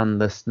 the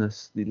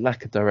planlessness, the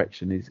lack of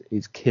direction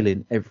is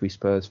killing every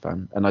Spurs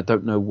fan. And I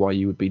don't know why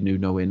you would be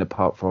Nuno in,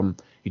 apart from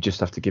you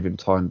just have to give him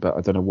time. But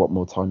I don't know what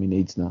more time he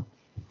needs now.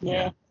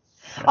 Yeah.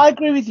 I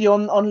agree with you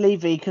on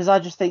Levy, because I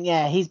just think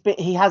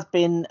he has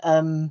been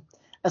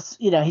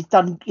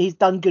he's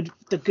done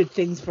good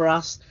things for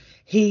us.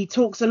 He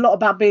talks a lot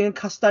about being a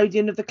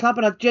custodian of the club,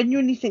 and I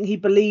genuinely think he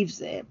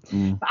believes it.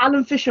 But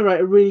Alan Fisher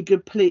wrote a really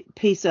good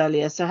piece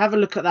earlier, so have a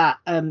look at that.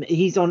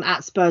 He's on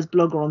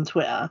 @SpursBlogger on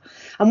Twitter,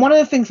 and one of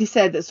the things he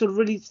said that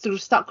really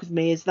stuck with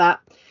me is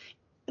that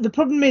the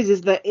problem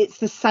is that it's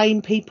the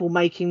same people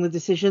making the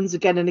decisions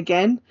again and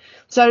again.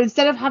 So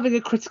instead of having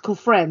a critical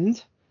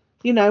friend,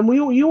 and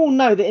you all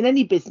know that in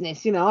any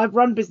business, I've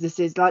run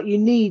businesses, like, you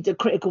need a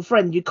critical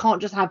friend. You can't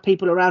just have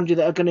people around you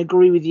that are going to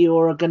agree with you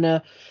or are going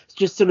to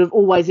just sort of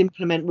always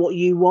implement what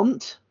you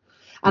want.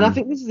 And I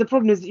think this is the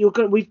problem, is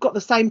that we've got the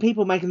same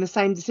people making the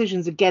same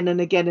decisions again and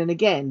again and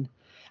again.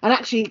 And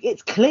actually,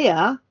 it's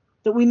clear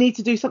that we need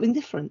to do something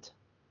different.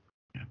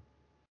 Yeah.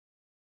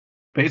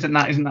 But isn't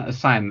that the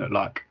saying that,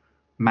 like,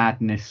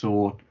 madness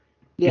or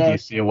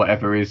idiocy or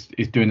whatever is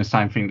doing the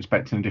same thing,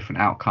 expecting a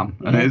different outcome?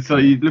 And so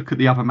you look at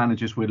the other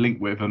managers we're linked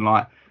with, and,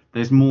 like,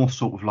 there's more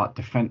sort of like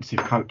defensive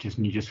coaches,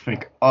 and you just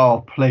think,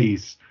 oh,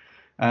 please.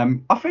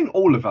 I think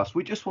all of us,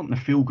 we just want the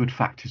feel-good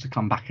factor to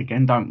come back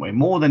again, don't we?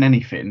 More than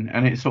anything.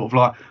 And it's sort of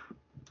like,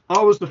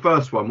 I was the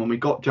first one when we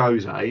got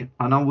Jose,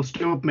 and I will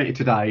still admit it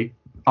today,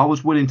 I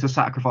was willing to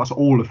sacrifice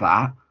all of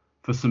that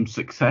for some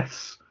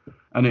success.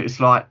 And it's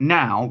like,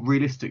 now,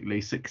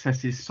 realistically,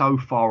 success is so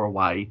far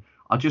away.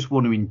 I just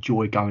want to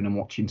enjoy going and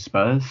watching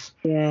Spurs.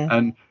 Yeah.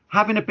 And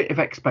having a bit of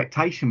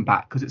expectation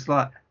back, because it's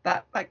like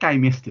that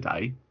game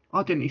yesterday,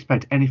 I didn't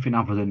expect anything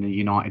other than a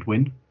United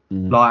win.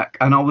 Like,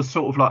 and I was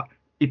sort of like,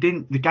 the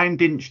game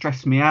didn't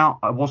stress me out.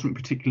 I wasn't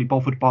particularly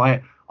bothered by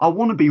it. I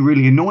want to be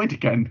really annoyed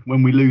again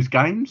when we lose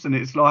games. And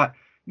it's like,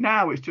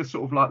 now it's just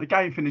sort of like the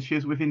game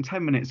finishes within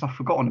 10 minutes. I've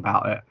forgotten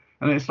about it.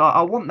 And it's like,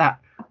 I want that,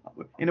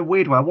 in a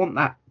weird way, I want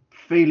that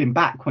feeling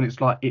back when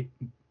it's like, it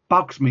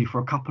bugs me for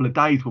a couple of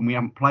days when we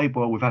haven't played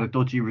well, we've had a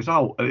dodgy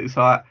result. And it's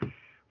like,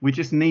 we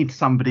just need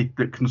somebody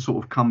that can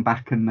sort of come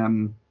back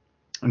and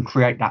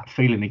create that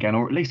feeling again,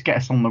 or at least get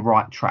us on the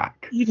right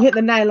track. You've hit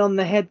the nail on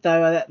the head,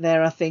 though,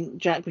 there, I think,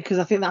 Jack, because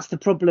I think that's the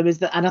problem, is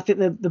that, and I think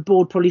the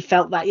board probably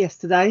felt that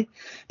yesterday,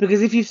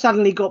 because if you've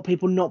suddenly got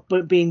people not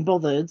being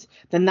bothered,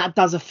 then that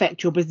does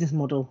affect your business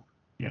model.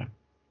 Yeah,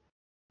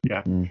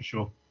 for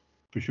sure.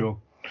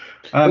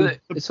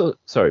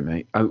 Sorry,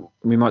 mate.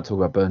 We might talk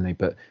about Burnley,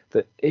 but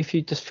if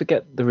you just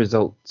forget the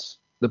results,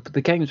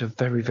 the games were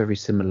very, very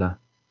similar,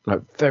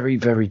 like very,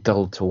 very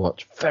dull to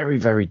watch, very,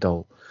 very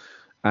dull.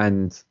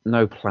 And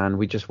no plan.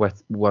 We just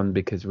won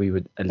because we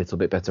were a little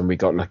bit better, and we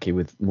got lucky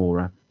with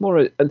Moura.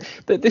 And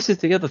this is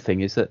the other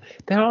thing, is that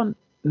there aren't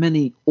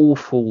many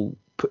awful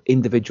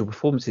individual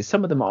performances.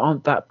 Some of them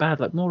aren't that bad.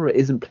 Like, Moura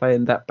isn't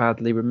playing that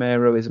badly.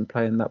 Romero isn't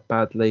playing that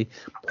badly.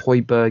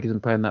 Højbjerg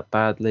isn't playing that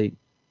badly.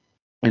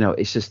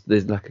 It's just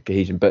there's lack of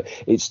cohesion. But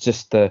it's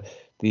just the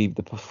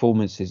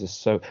performances are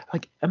so,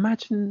 like,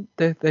 imagine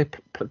they're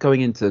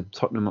going into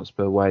Tottenham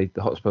Hotspur Way,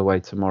 the Hotspur Way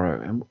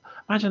tomorrow, and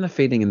imagine the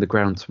feeling in the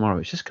ground tomorrow.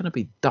 It's just going to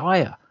be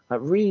dire, like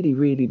really,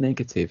 really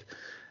negative.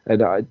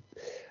 And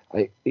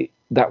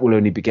that will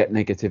only beget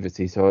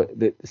negativity. So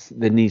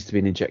there needs to be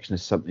an injection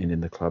of something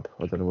in the club.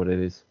 I don't know what it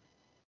is.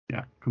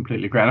 Yeah,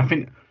 completely agree. And I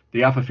think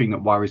the other thing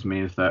that worries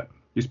me is that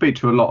you speak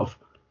to a lot of,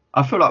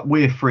 I feel like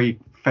we're three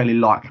fairly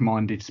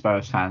like-minded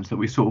Spurs fans, that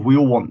we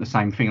all want the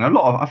same thing. And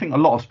I think a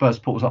lot of Spurs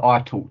supporters that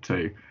I talk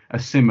to are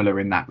similar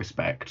in that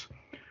respect.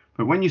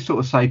 But when you sort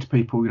of say to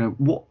people,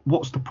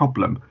 what's the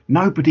problem?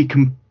 Nobody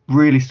can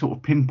really sort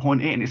of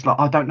pinpoint it, and it's like,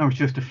 I don't know, it's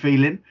just a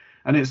feeling.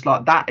 And it's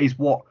like, that is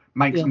what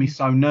makes me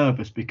so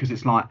nervous, because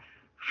it's like,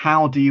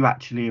 how do you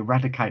actually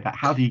eradicate that?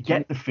 How do you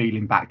get the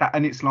feeling back? That,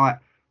 and it's like,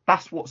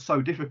 that's what's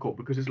so difficult,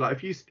 because it's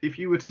like, if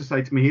you were to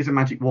say to me, here's a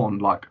magic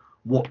wand, like,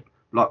 what?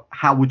 Like,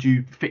 how would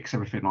you fix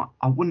everything? Like,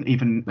 I wouldn't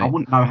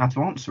know how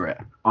to answer it.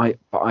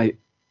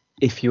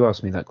 If you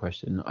ask me that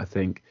question, I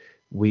think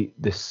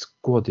the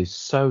squad is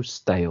so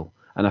stale,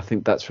 and I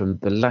think that's from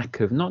the lack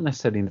of, not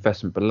necessarily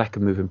investment, but lack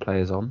of moving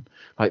players on.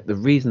 Like, the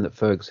reason that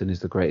Ferguson is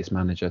the greatest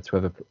manager to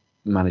ever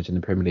manage in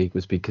the Premier League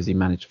was because he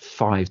managed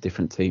 5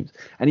 different teams,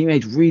 and he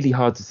made really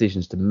hard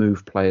decisions to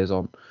move players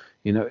on.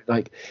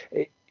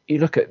 you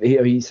look at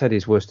he said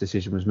his worst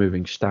decision was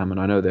moving Stam, and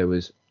I know there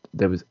was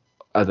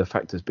other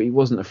factors, but he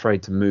wasn't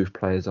afraid to move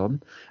players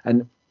on,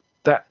 and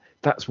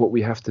that's what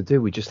we have to do.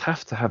 We just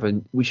have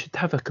to we should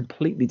have a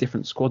completely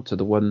different squad to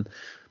the one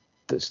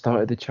that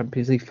started the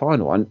Champions League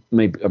final. And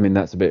maybe, I mean,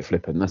 that's a bit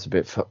flippant,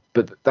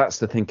 but that's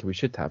the thinking we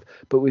should have.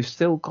 But we've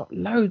still got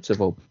loads of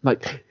them,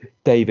 like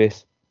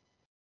Davis,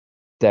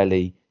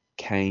 Dele,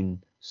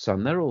 Kane,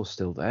 Son. They're all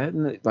still there,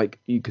 and like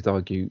you could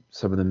argue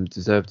some of them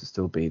deserve to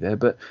still be there,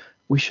 but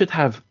we should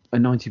have a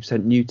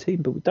 90% new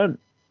team, but we don't.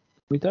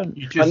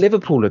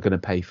 Liverpool are going to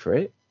pay for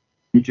it.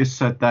 You just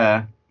said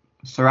there,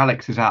 Sir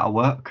Alex is out of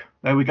work.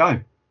 There we go.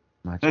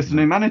 There's the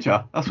new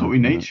manager. That's what we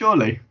need,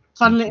 surely.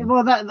 Funnily,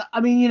 well, I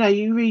mean,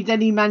 you read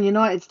any Man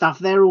United stuff,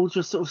 they're all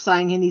just sort of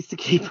saying he needs to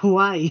keep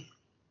away.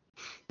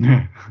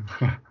 Yeah.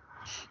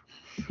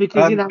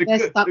 Because, they're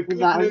stuck with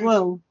that as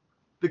well.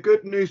 The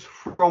good news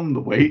from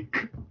the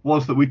week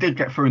was that we did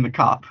get through in the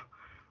cup.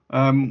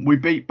 We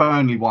beat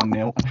Burnley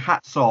 1-0, and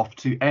hats off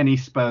to any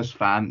Spurs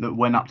fan that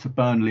went up to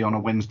Burnley on a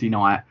Wednesday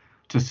night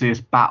to see us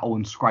battle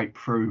and scrape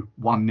through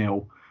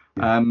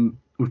 1-0.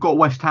 We've got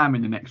West Ham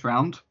in the next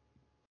round.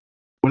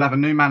 We'll have a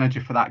new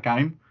manager for that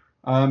game.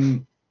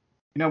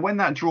 When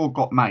that draw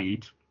got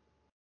made,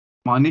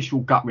 my initial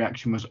gut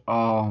reaction was,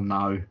 oh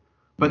no.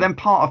 But then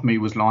part of me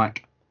was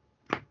like,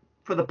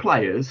 for the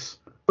players,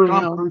 go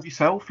and prove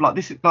yourself. Like,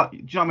 this is like, do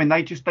you know what I mean?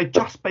 They just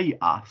beat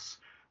us.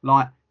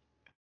 Like,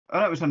 I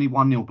know it was only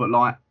 1-0, but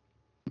like,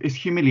 it's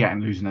humiliating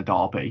losing a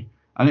derby.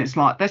 And it's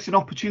like, there's an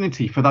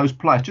opportunity for those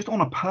players, just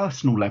on a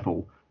personal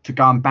level, to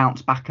go and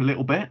bounce back a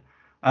little bit.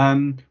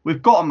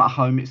 We've got them at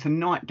home. It's a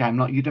night game.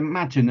 Like, you'd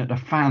imagine that the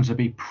fans would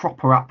be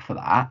proper up for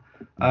that.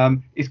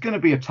 It's going to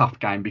be a tough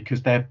game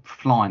because they're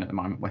flying at the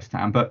moment, West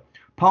Ham. But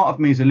part of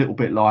me is a little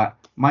bit like,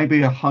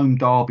 maybe a home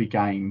derby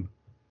game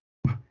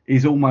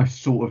is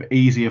almost sort of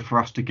easier for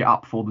us to get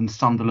up for than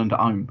Sunderland at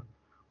home.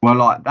 Well,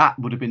 like, that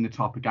would have been the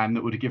type of game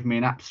that would have given me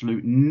an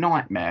absolute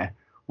nightmare,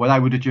 where they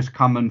would have just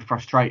come and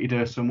frustrated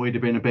us and we'd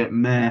have been a bit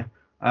meh.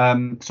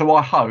 So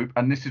I hope,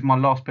 and this is my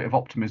last bit of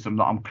optimism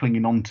that I'm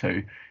clinging on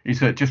to, is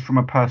that just from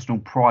a personal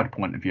pride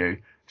point of view,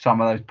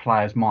 some of those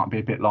players might be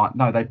a bit like,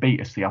 no, they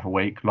beat us the other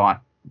week, like,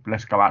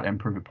 let's go out there and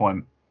prove a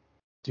point.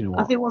 Do you know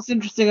what? I think what's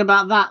interesting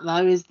about that,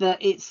 though, is that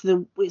it's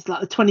like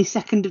the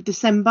 22nd of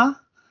December.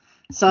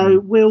 So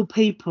will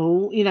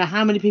people,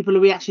 how many people are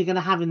we actually going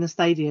to have in the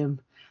stadium?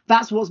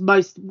 That's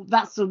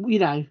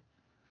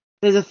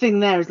there's a thing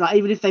there. It's like,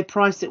 even if they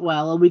price it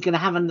well, are we going to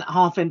have a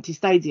half-empty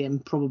stadium?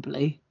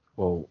 Probably.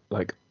 Well,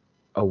 like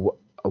a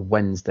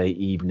Wednesday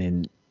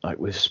evening, like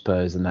with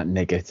Spurs and that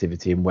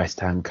negativity and West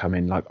Ham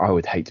coming, like, I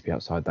would hate to be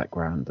outside that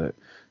ground at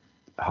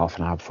half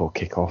an hour before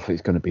kick-off.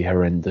 It's going to be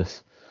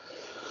horrendous.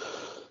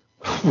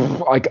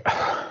 Like,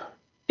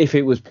 if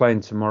it was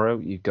playing tomorrow,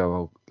 you'd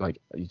go,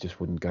 you just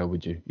wouldn't go,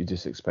 would you? You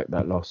just expect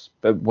that loss.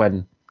 But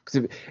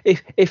because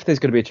if there's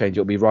going to be a change,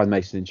 it'll be Ryan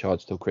Mason in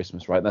charge till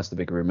Christmas, right? That's the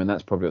big rumour, and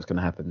that's probably what's going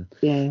to happen.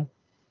 Yeah.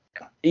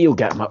 He'll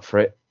get him up for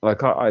it.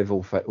 Like, I've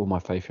all my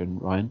faith in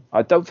Ryan.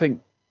 I don't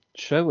think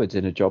Sherwood's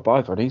in a job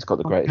either, and he's got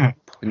the greatest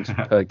points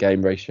per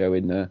game ratio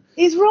in there.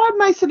 Is Ryan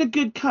Mason a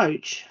good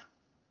coach?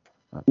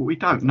 We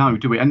don't know,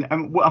 do we? And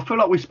I feel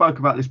like we spoke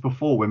about this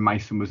before when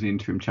Mason was the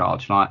interim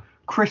charge. Like,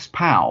 Chris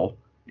Powell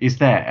is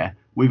there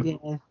with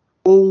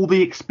all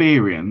the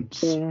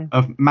experience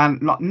of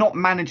not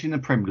managing the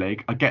Premier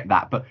League. I get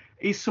that, but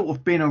he's sort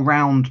of been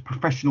around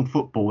professional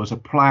football as a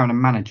player and a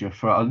manager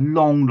for a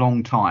long,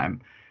 long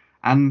time,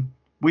 and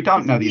we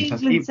don't know the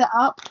England set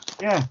up.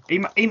 Yeah,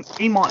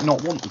 he might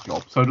not want the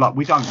job, so like,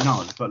 we don't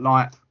know. But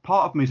like,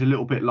 part of me is a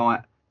little bit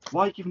like,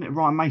 why are you giving it to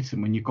Ryan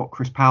Mason when you've got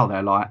Chris Powell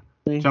there? Like,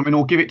 do you know what I mean?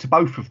 Or give it to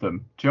both of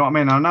them. Do you know what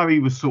I mean? I know he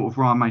was sort of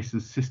Ryan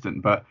Mason's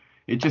assistant, but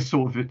it just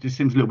seems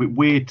a little bit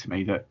weird to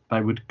me that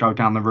they would go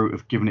down the route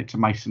of giving it to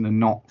Mason and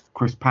not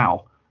Chris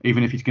Powell,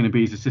 even if he's going to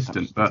be his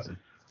assistant. But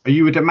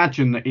you would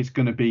imagine that it's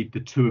going to be the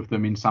two of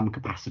them in some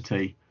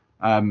capacity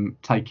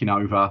taking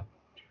over.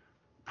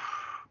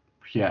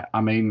 Yeah,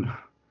 I mean,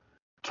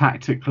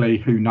 tactically,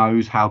 who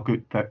knows how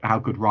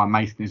good Ryan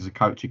Mason is as a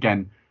coach.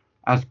 Again,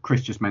 as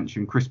Chris just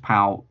mentioned, Chris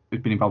Powell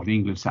has been involved in the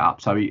England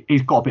setup, so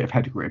he's got a bit of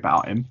pedigree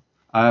about him.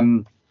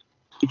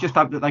 You just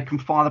hope that they can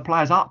fire the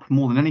players up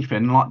more than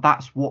anything. Like,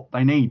 that's what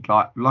they need.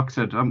 Like I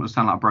said, I don't want to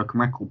sound like a broken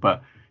record,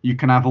 but you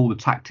can have all the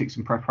tactics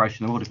and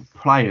preparation. All the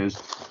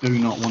players do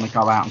not want to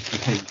go out and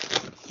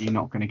compete. You're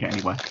not going to get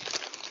anywhere.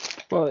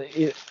 Well,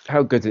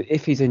 how good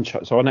if he's in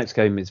charge? So our next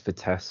game is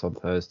Vitesse on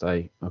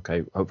Thursday.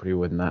 Okay, hopefully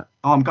we'll win that.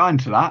 Oh, I'm going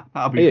to that.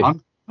 That'll be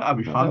fun. That'll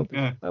be fun.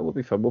 That will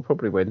be fun. We'll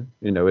probably win.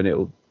 And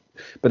it'll.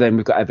 But then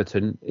we've got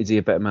Everton. Is he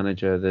a better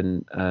manager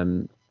than?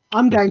 I'm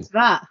going to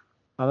that.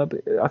 I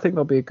think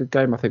that'll be a good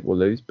game. I think we'll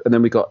lose. And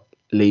then we got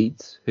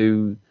Leeds,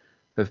 who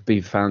have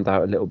been found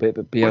out a little bit.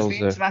 But Bielsa. It's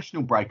the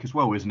international break as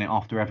well, isn't it?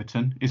 After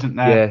Everton, isn't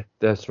there? Yeah,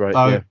 that's right.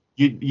 So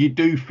you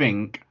do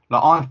think,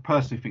 like, I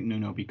personally think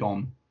Nuno will be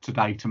gone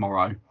today,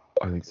 tomorrow.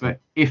 I think so. But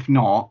if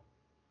not,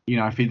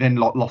 if he then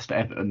lost to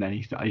Everton, then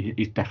he's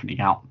definitely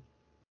out.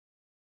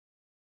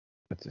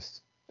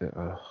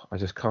 I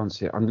just can't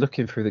see it. I'm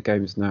looking through the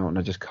games now, and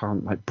I just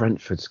can't. Like,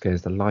 Brentford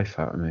scares the life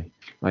out of me.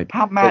 Like,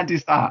 How mad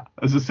is that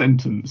as a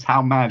sentence?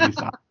 How mad is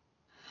that?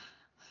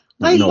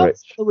 They Norwich.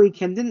 lost the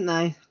weekend, didn't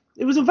they?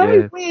 It was a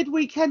very weird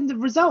weekend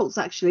of results,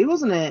 actually,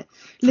 wasn't it?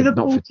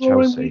 Liverpool not for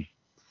drawing Chelsea.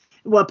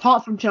 well,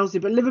 apart from Chelsea,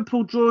 but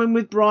Liverpool drawing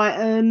with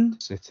Brighton,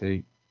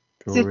 City,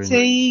 drawing.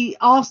 City,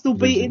 Arsenal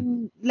Losing.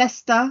 beating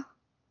Leicester.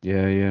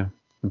 Yeah,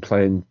 and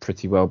playing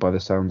pretty well by the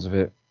sounds of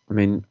it. I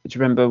mean, do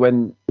you remember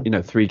when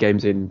 3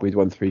 games in, we'd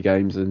won 3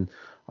 games, and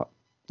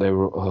they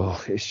were.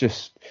 Oh, it's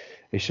just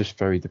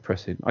very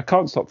depressing. I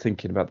can't stop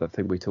thinking about that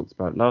thing we talked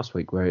about last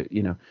week, where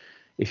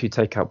if you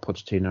take out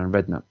Pochettino and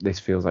Redknapp, this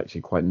feels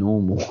actually quite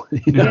normal.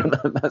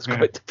 That's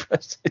quite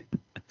depressing.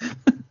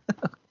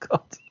 Oh,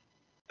 God.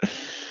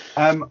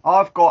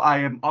 I've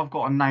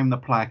got a name the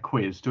player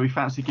quiz. Do we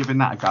fancy giving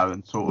that a go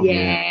and sort of?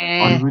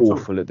 Yeah. I'm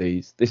awful at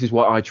these. This is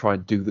why I try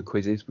and do the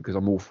quizzes, because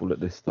I'm awful at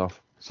this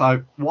stuff.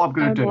 So what I'm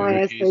going to do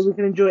is we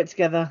can enjoy it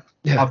together.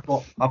 Yeah.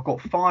 I've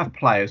got 5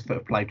 players that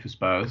have played for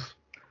Spurs,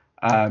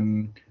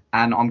 and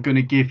I'm going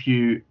to give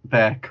you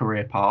their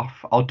career path.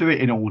 I'll do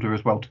it in order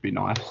as well to be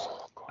nice.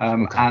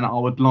 Okay. And I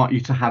would like you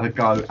to have a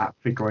go at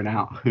figuring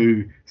out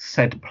who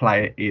said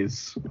player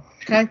is.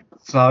 Okay.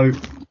 So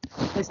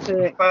Let's do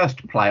it.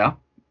 First player,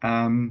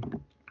 and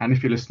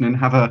if you're listening,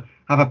 have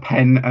a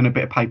pen and a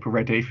bit of paper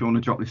ready if you want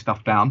to jot this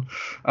stuff down.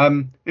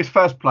 This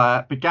first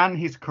player began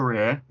his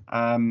career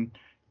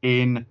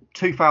in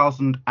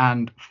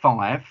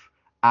 2005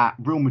 at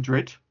Real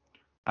Madrid.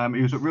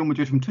 He was at Real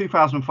Madrid from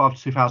 2005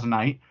 to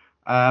 2008,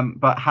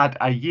 but had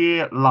a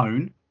year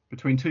loan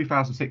between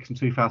 2006 and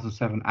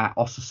 2007 at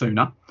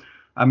Osasuna.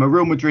 At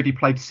Real Madrid, he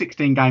played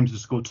 16 games and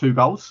scored 2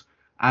 goals.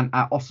 And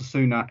at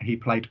Osasuna, he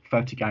played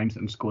 30 games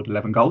and scored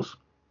 11 goals.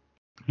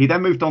 He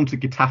then moved on to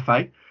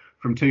Getafe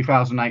from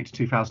 2008 to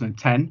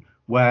 2010,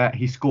 where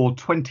he scored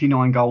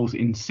 29 goals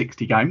in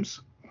 60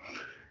 games.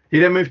 He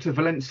then moved to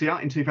Valencia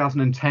in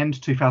 2010 to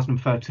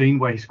 2013,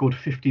 where he scored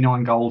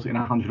 59 goals in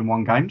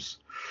 101 games.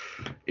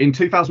 In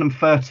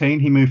 2013,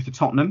 he moved to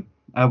Tottenham,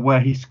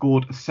 where he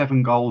scored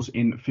 7 goals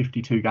in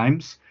 52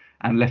 games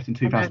and left in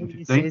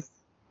 2015.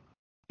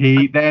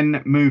 He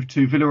then moved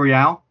to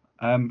Villarreal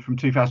from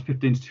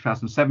 2015 to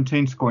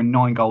 2017, scoring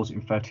 9 goals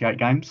in 38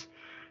 games.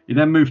 He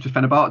then moved to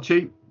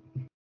Fenerbahce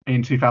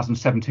in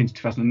 2017 to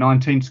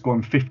 2019,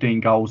 scoring 15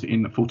 goals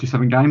in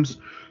 47 games.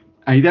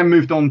 And he then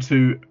moved on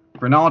to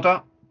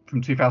Granada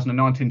from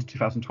 2019 to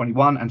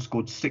 2021 and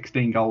scored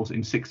 16 goals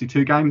in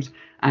 62 games.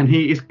 And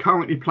he is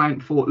currently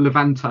playing for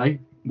Levante,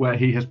 where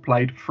he has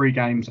played 3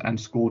 games and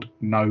scored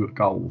no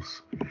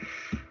goals.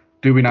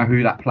 Do we know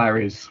who that player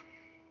is?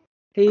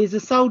 He's a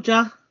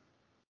soldier.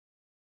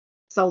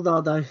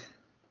 Soldado.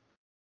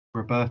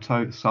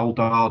 Roberto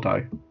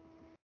Soldado.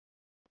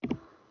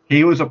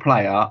 He was a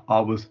player I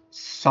was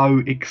so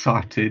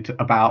excited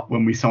about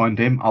when we signed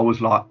him. I was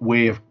like,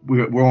 we're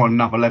on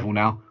another level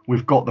now.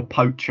 We've got the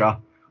poacher.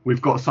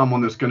 We've got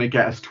someone that's going to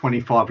get us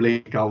 25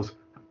 league goals.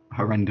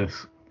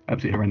 Horrendous.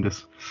 Absolutely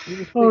horrendous.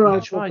 I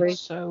tried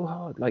so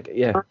hard.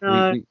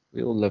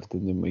 We all loved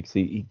him, didn't we? 'Cause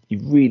he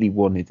really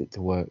wanted it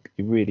to work.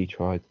 He really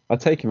tried.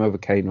 I'd take him over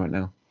Kane right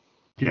now.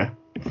 Yeah.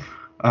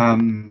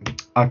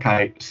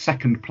 Okay,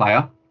 second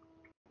player.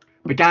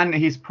 Began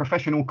his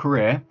professional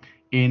career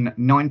in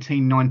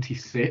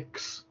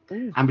 1996,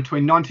 and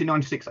between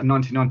 1996 and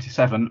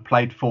 1997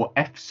 played for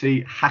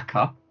FC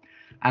Haka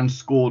and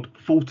scored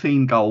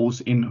 14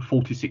 goals in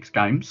 46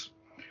 games.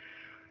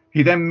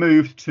 He then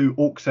moved to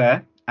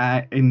Auxerre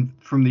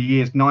from the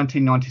years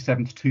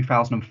 1997 to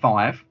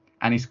 2005,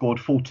 and he scored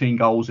 14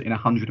 goals in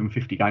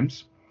 150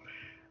 games.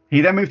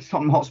 He then moved to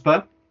Tottenham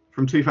Hotspur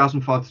from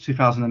 2005 to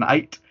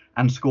 2008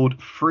 and scored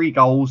 3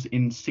 goals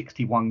in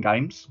 61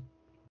 games.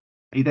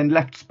 He then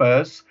left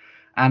Spurs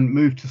and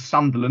moved to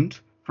Sunderland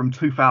from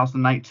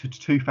 2008 to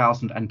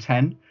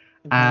 2010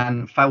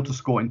 and failed to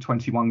score in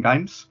 21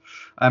 games.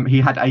 He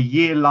had a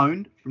year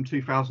loan from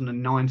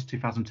 2009 to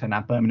 2010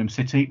 at Birmingham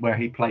City, where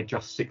he played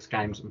just 6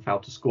 games and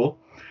failed to score.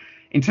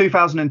 In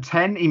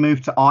 2010, he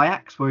moved to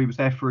Ajax, where he was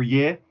there for a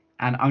year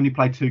and only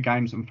played 2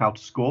 games and failed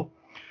to score.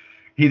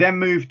 He then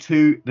moved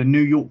to the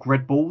New York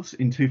Red Bulls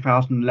in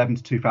 2011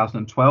 to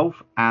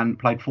 2012 and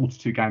played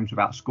 42 games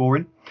without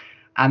scoring.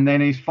 And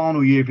then his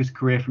final year of his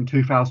career from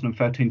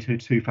 2013 to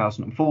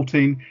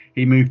 2014,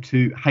 he moved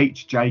to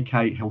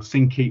HJK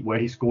Helsinki, where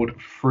he scored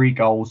 3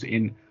 goals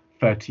in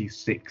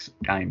 36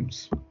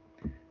 games.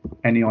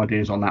 Any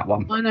ideas on that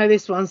one? I know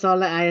this one, so I'll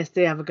let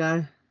ASD have a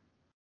go.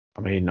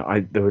 I mean,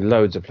 there were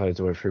loads of players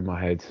that went through my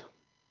head.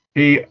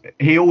 He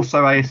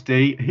also,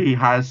 ASD, he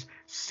has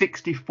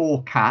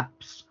 64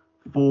 caps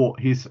for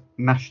his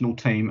national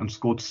team and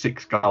scored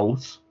 6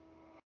 goals.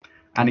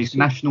 And his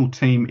national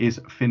team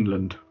is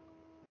Finland.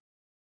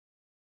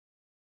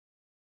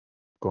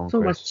 Go on, It's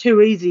almost Chris.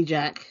 too easy,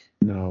 Jack.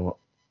 No,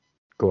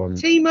 go on.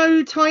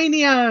 Timo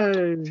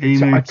Tainio.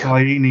 Timo I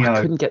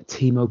Tainio. couldn't get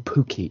Timo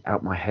Pukki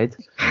out my head.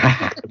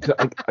 I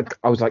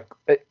was like,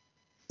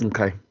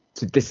 okay,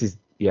 so this is,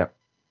 yeah.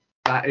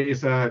 That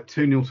is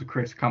 2-0 to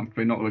Chris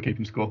comfortably, not that we're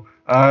keeping score.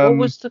 What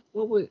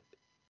was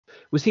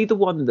Was he the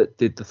one that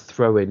did the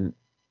throw-in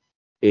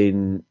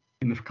in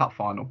the cup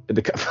final.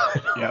 the cup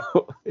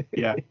final?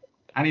 Yeah.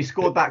 And he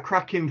scored that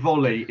cracking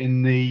volley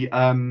in the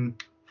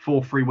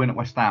 4-3 win at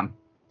West Ham.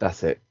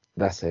 That's it.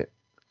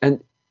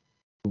 And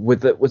was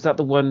that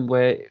the one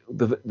where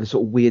the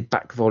sort of weird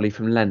back volley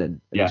from Lennon?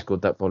 And he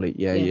scored that volley.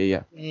 Yeah.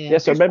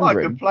 Yes, I He's remember quite a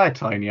him. good player,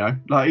 Tonio.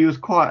 Like, he was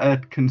quite a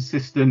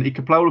consistent. He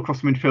could play all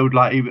across the midfield.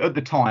 Like, at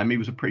the time, he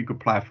was a pretty good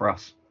player for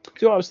us. Do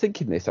you know what I was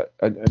thinking this?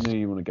 I know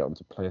you want to get on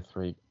to player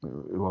 3,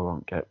 who I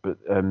won't get, but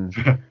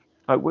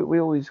like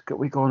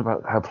we go on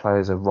about how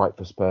players are right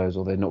for Spurs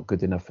or they're not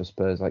good enough for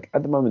Spurs. Like,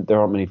 at the moment, there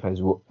aren't many players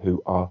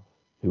who are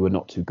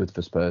not too good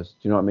for Spurs. Do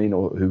you know what I mean?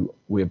 Or who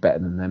we're better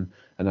than them,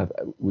 and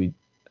we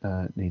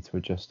need to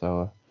adjust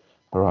our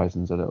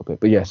horizons a little bit.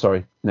 But yeah,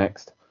 sorry.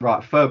 Next.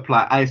 Right, third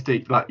player,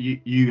 ASD. Like,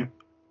 you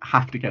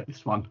have to get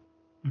this one.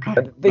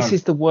 Okay. This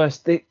is the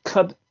worst. The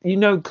club,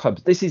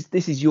 clubs. This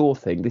is your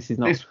thing. This is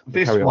not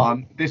this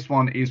one. This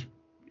one is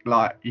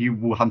like, you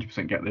will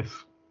 100% get this.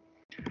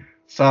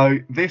 So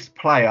this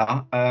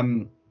player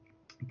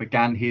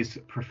began his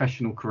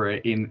professional career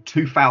in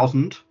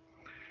 2000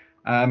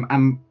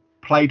 and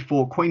played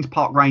for Queen's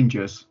Park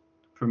Rangers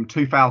from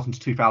 2000 to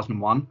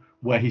 2001,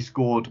 where he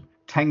scored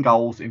 10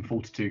 goals in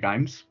 42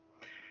 games.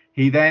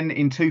 He then,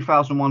 in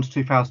 2001 to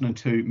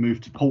 2002,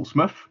 moved to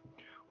Portsmouth,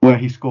 where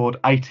he scored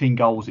 18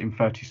 goals in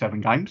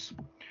 37 games.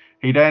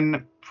 He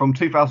then, from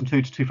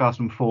 2002 to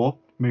 2004,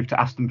 moved to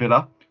Aston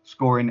Villa,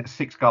 scoring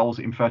 6 goals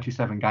in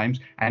 37 games.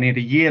 And he had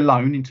a year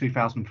loan in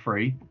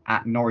 2003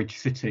 at Norwich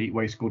City,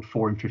 where he scored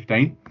 4 in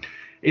 15.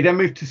 He then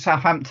moved to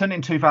Southampton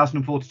in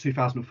 2004 to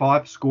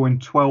 2005, scoring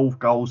 12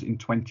 goals in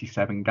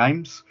 27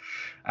 games.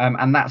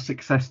 And that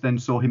success then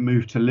saw him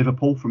move to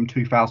Liverpool from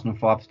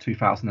 2005 to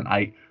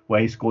 2008,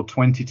 where he scored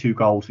 22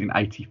 goals in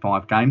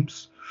 85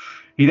 games.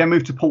 He then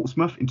moved to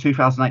Portsmouth in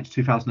 2008 to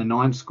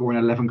 2009, scoring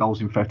 11 goals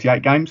in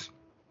 38 games.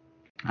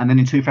 And then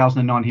in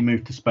 2009, he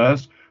moved to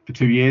Spurs for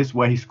 2 years,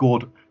 where he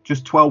scored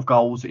just 12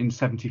 goals in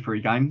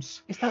 73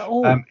 games. Is that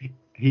all?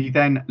 He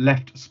then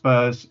left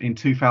Spurs in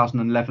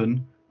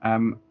 2011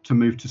 to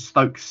move to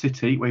Stoke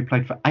City, where he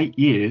played for 8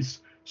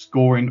 years,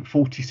 scoring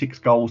 46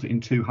 goals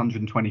in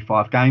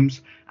 225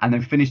 games, and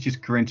then finished his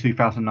career in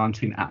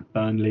 2019 at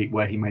Burnley,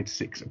 where he made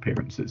 6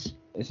 appearances.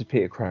 This is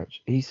Peter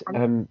Crouch. He's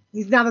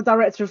now the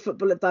director of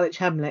football at Dulwich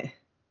Hamlet.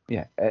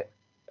 Yeah,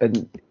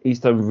 and he's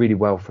done really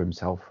well for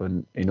himself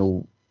and in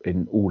all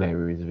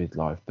areas of his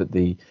life. But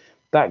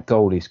that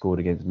goal he scored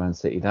against Man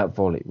City, that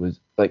volley was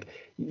like,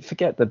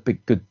 forget the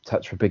big good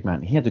touch for a big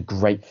man. He had a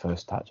great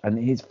first touch, and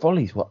his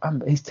volleys were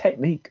his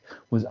technique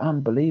was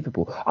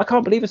unbelievable. I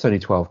can't believe it's only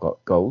 12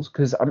 goals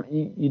because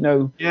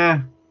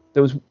yeah,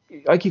 there was,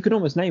 like, you can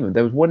almost name them.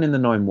 There was one in the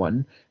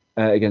 9-1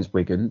 against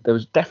Wigan. There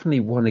was definitely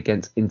one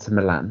against Inter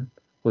Milan,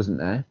 wasn't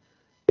there?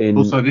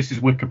 Also, this is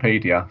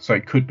Wikipedia, so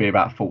it could be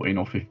about 14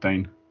 or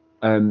 15.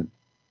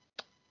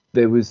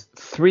 There was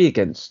 3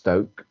 against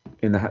Stoke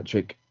in the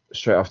hat-trick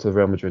straight after the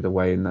Real Madrid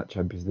away in that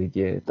Champions League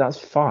year. That's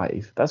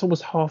 5. That's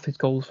almost half his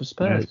goals for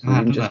Spurs.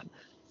 Yeah,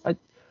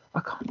 I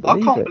can't believe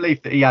I can't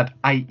believe that he had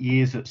 8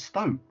 years at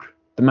Stoke.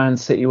 The Man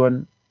City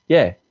one,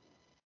 yeah.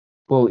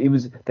 Well,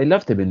 they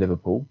loved him in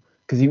Liverpool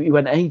because he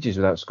went ages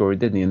without scoring,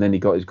 didn't he? And then he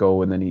got his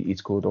goal, and then he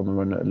scored on the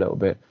run a little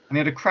bit. And he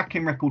had a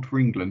cracking record for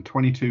England,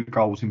 22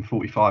 goals in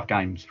 45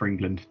 games for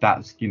England.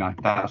 That's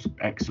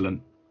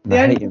excellent. The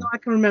only thing I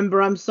can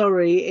remember, I'm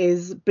sorry,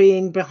 is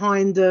being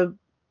behind a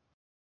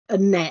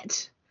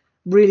net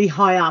really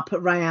high up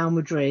at Real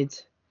Madrid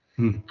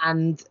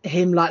and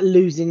him like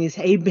losing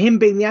him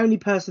being the only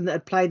person that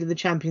had played in the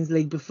Champions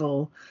League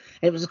before.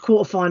 It was a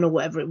quarter-final,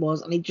 whatever it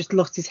was, and he just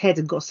lost his head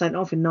and got sent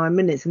off in 9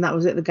 minutes, and that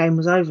was it. The game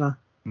was over.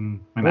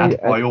 And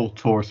Adebayor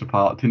tore us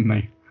apart, didn't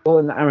he? Well,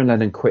 and Aaron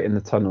Lennon quit in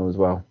the tunnel as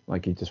well.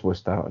 Like, he just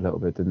wussed out a little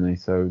bit, didn't he?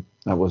 So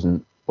that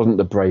wasn't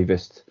the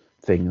bravest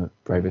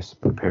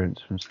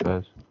appearance from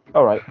Spurs.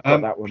 All right,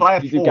 got that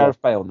one. You do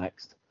Gareth Bale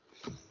next.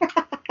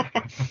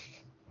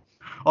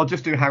 I'll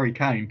just do Harry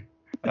Kane.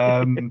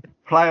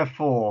 Player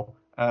 4.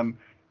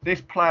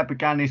 This player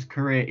began his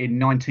career in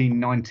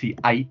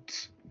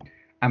 1998,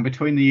 and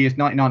between the years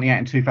 1998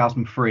 and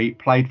 2003,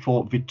 played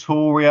for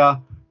Vitória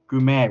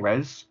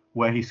Guimarães,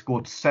 where he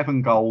scored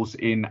 7 goals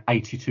in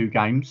 82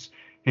 games.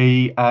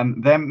 He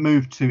then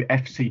moved to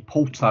FC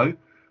Porto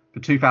for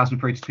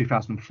 2003 to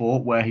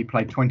 2004, where he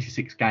played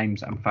 26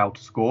 games and failed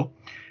to score.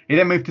 He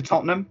then moved to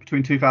Tottenham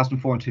between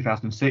 2004 and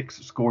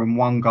 2006, scoring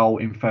 1 goal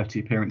in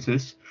 30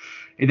 appearances.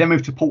 He then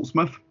moved to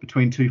Portsmouth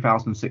between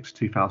 2006 and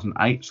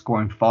 2008,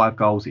 scoring 5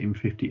 goals in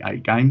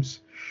 58 games.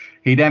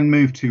 He then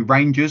moved to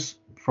Rangers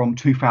from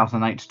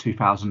 2008 to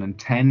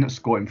 2010,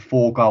 scoring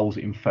 4 goals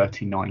in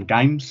 39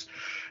 games.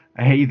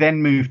 He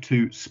then moved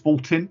to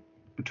Sporting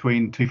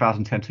between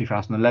 2010 and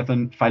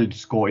 2011, failing to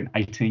score in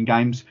 18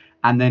 games.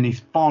 And then his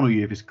final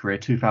year of his career,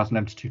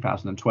 2011 to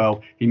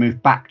 2012, he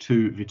moved back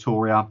to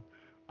Vitória,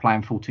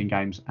 playing 14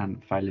 games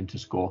and failing to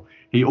score.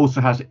 He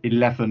also has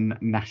 11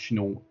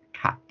 national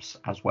caps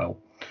as well.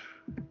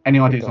 Any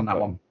ideas on that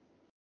one?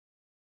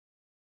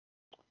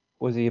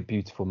 Was he a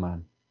beautiful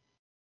man?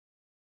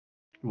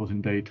 He was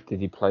indeed. Did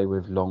he play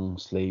with long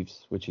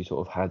sleeves, which he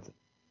sort of had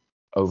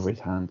over his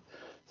hand?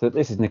 So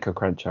this is Nico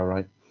Cranchar,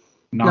 right?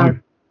 No.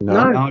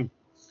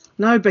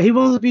 No, but he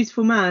was a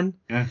beautiful man.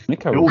 Yeah.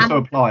 Nico. It also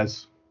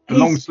applies. The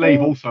He long sleeve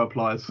scored- also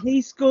applies.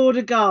 He scored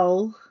a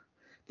goal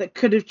that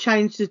could have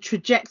changed the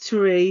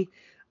trajectory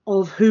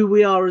of who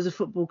we are as a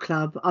football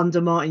club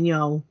under Martin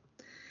Jol.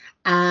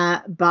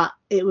 But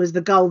it was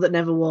the goal that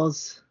never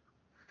was.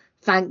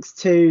 Thanks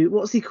to,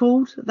 what's he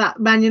called? That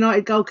Man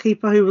United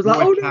goalkeeper who was like,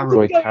 Roy no, Carroll.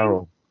 Roy didn't go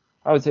Carroll.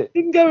 Oh, is it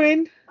in, didn't go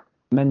in.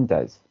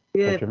 Mendes?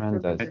 Yeah. Pedro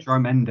Mendes. Pedro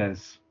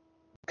Mendes.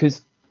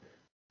 Because,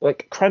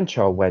 like,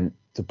 Cranchar went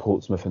to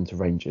Portsmouth and to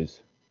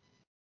Rangers,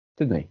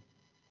 didn't he?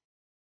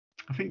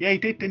 I think, yeah, he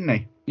did, didn't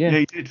he? Yeah.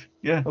 he did.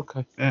 Yeah.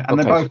 Okay. Yeah. And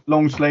Okay. they're both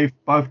long sleeve,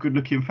 both good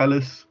looking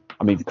fellas.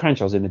 I mean,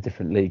 Cranchar's in a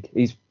different league.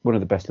 He's one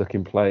of the best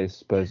looking players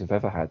Spurs have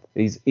ever had.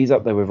 He's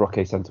up there with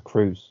Roque Santa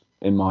Cruz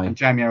in my And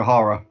Jamie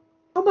O'Hara.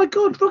 Oh my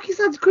God, Rocky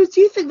Santa Cruz,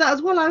 do you think that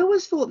as well? I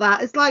always thought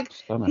that. It's like,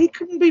 stomach. he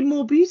couldn't be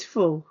more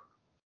beautiful.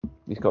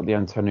 He's got the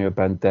Antonio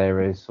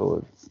Banderas sort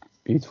of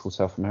beautiful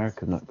South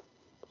American look.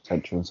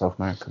 Central and South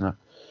American look.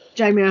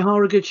 Jamie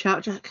O'Hara, good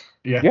shout, Jack.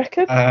 Yeah. You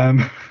reckon?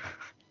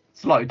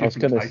 Slightly I was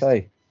different going to taste.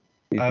 say,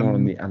 he's more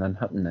on the Alan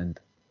Hutton end.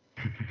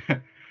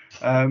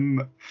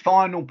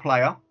 Final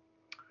player.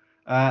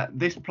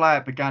 This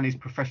player began his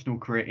professional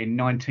career in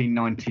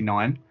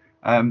 1999.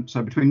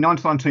 So between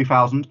 99 and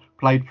 2000,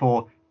 played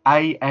for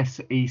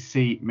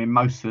ASEC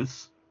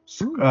Mimosas,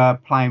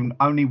 playing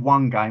only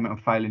one game and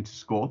failing to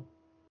score.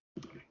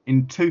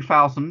 In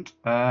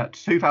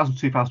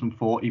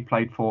 2000-2004, he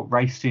played for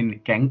Racing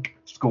Genk,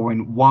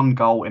 scoring one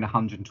goal in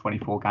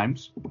 124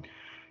 games.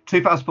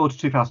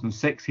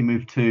 2004-2006, he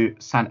moved to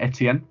Saint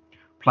Etienne,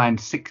 playing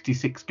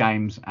 66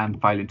 games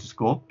and failing to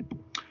score.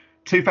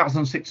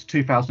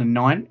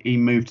 2006-2009, he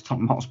moved to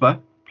Tottenham Hotspur,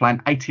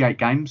 playing 88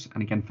 games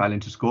and again failing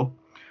to score.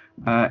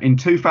 In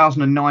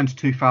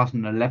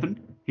 2009-2011,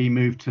 he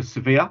moved to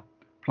Sevilla,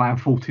 playing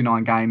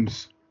 49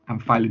 games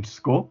and failing to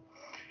score.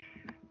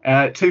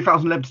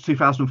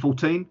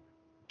 2011-2014,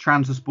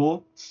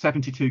 Trabzonspor,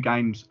 72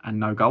 games and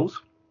no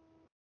goals.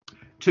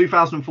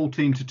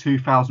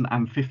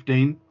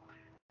 2014-2015,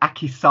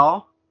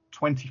 Akhisar,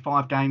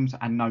 25 games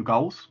and no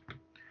goals.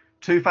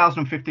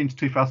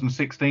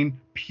 2015-2016,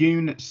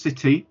 Pune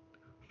City,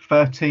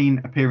 13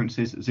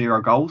 appearances,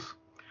 0 goals.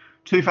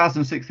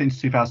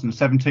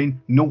 2016-2017,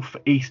 North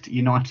East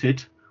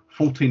United,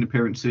 14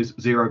 appearances,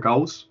 0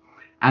 goals.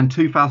 And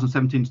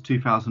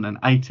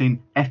 2017-2018,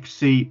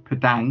 FC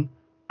Padang,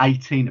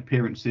 18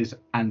 appearances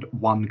and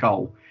 1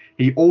 goal.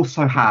 He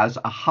also has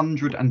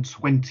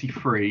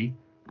 123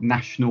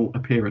 national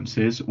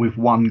appearances with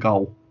 1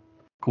 goal,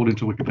 according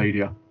to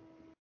Wikipedia.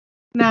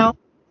 Now,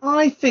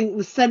 I think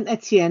the Saint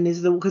Etienne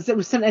is because it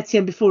was Saint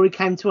Etienne before he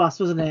came to us,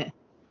 wasn't it?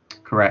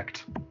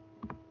 Correct.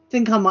 I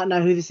think I might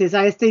know who this is.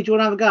 ASD, do you want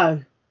to have a go?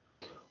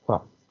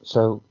 Well,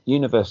 so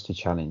University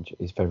Challenge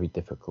is very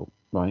difficult,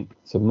 right?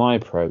 So my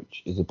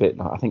approach is a bit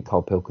like, I think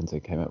Carl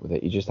Pilkington came up with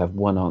it. You just have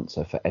one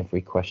answer for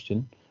every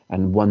question,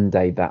 and one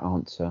day that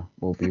answer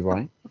will be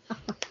right.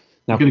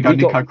 Now, You're going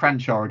to go we Nico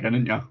Cranchar again,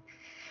 aren't you?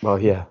 Well,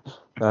 yeah.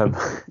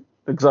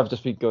 Because I've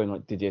just been going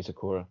like Didier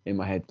Sakura in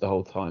my head the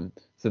whole time.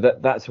 So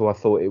that's who I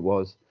thought it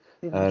was.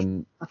 I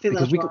think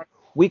that's right.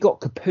 We got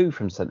Capoue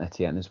from Saint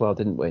Etienne as well,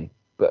 didn't we?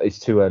 But it's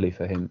too early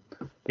for him.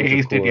 But It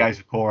is Didier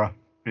Sakura.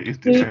 It is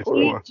Didier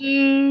Sakura.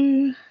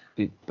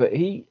 But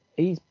he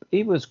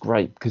was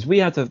great because we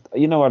had I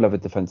love a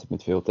defensive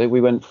midfield. We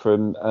went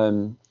from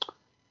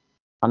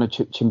I know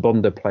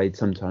Chimbonda played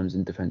sometimes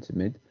in defensive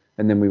mid,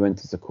 and then we went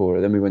to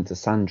Sakura, then we went to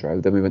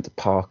Sandro, then we went to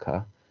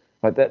Parker.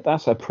 Like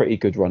that's a pretty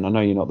good run. I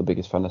know you're not the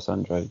biggest fan of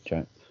Sandro,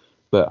 Jack,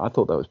 but I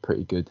thought that was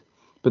pretty good.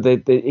 But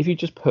if you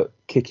just put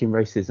kicking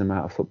racism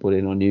out of football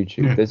in on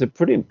YouTube, there's a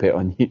brilliant bit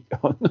on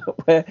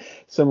where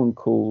someone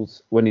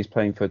calls, when he's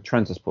playing for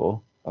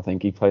Trabzonspor, I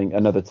think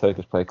another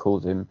Turkish player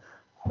calls him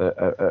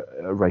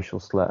a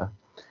racial slur.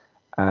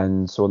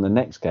 And so on the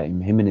next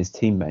game, him and his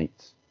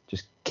teammates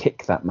just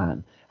kick that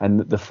man.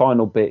 And the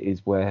final bit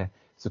is where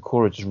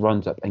Sakura just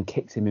runs up and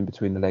kicks him in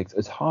between the legs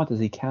as hard as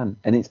he can.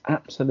 And it's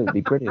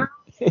absolutely brilliant.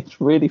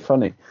 It's really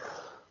funny.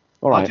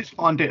 All right. I just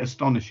find it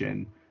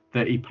astonishing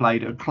that he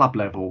played at club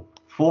level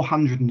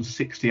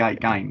 468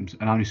 games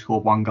and only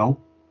scored 1 goal.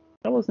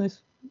 That wasn't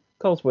his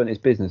goals weren't his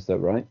business though,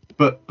 right?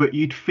 But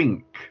you'd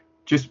think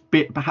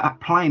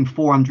playing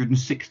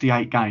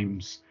 468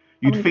 games,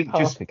 you'd think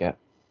just get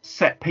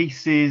set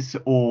pieces,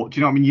 or do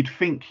you know what I mean? You'd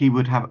think he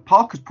would have.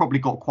 Parker's probably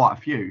got quite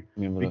a few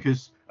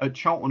because at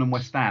Charlton and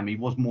West Ham he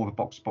was more of a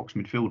box-to-box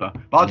midfielder.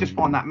 But I just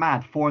find that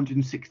mad.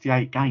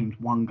 468 games,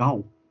 1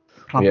 goal.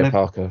 Club level.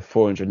 Parker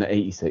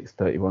 486,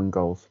 31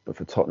 goals, but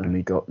for Tottenham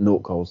he got 0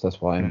 goals.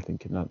 That's why I'm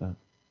thinking like that.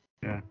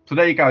 Yeah. So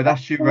there you go.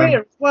 That's your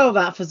career as well.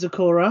 That for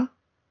Sakura.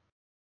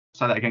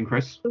 Say that again,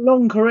 Chris. A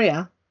long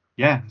career.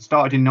 Yeah.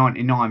 Started in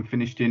 '99,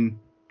 finished in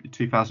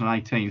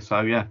 2018.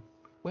 So yeah.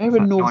 Where are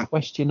North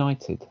West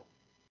United?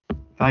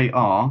 They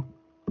are.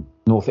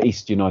 North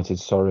East United.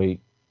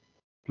 Sorry.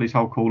 Please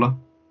hold caller.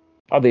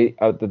 Are they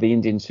the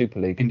Indian Super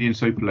League? Indian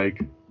Super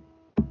League.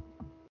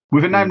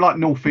 With a name like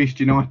North East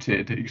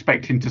United,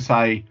 expecting to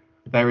say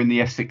they're in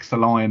the Essex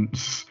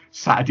Alliance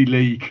Saturday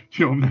League,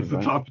 you know, that's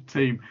the type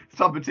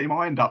of team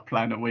I end up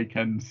playing at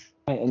weekends.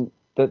 And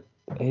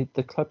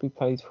the club he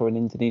plays for in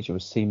Indonesia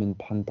was Semen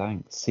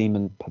Padang.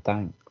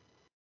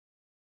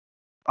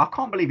 I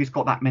can't believe he's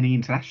got that many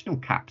international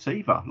caps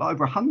either. Like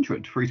over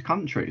 100 for his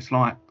country. It's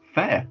like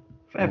fair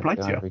play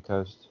to you. Ivory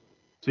Coast.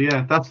 So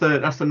yeah, that's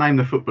the name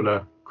the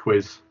footballer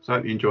quiz. So I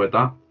hope you enjoyed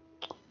that.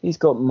 He's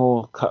got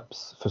more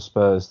cups for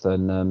Spurs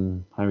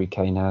than Harry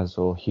Kane has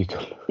or Hugo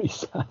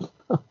Lloris has.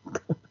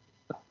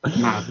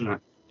 Mad, isn't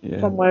it? Yeah.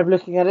 One way of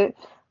looking at it.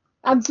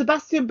 And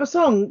Sebastian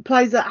Bassong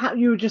plays at,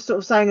 you were just sort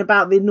of saying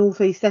about the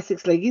North East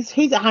Essex League.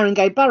 He's at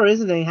Haringey Borough,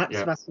 isn't he,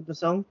 Sebastian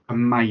Bassong?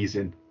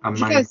 Amazing. You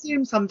should go see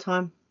him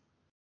sometime.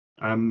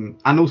 And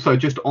also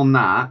just on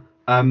that,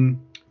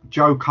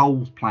 Joe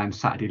Cole's playing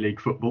Saturday League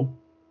football.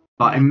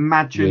 Like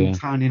imagine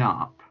turning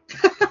up.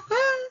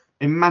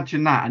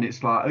 Imagine that, and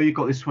it's like, oh, you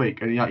got this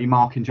week, and you're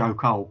marking Joe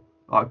Cole.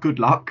 Like, good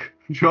luck.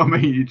 Do you know what I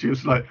mean? You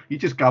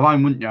just go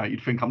home, wouldn't you?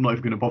 You'd think I'm not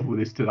even going to bother with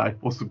this today.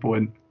 What's the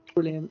point?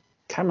 Brilliant.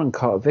 Cameron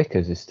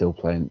Carter-Vickers is still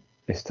playing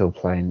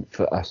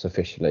for us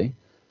officially,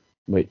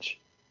 which,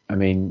 I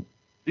mean,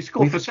 he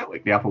scored for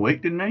Celtic the other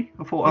week, didn't he?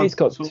 I thought he's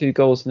got 2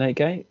 goals in 8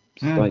 games.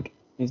 Yeah. Like,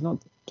 he's not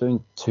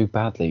doing too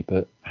badly,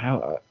 but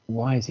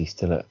why is he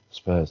still at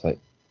Spurs? Like,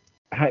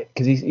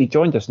 because he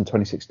joined us in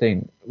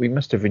 2016. We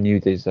must have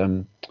renewed his.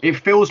 It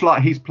feels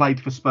like he's played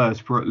for Spurs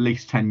for at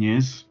least 10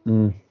 years.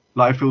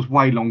 Like, it feels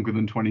way longer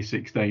than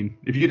 2016.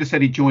 If you'd have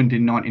said he joined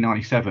in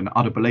 1997,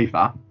 I'd have believed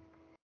that.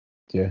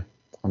 Yeah,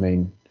 I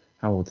mean,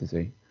 how old is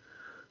he?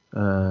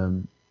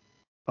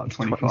 Like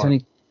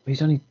 25.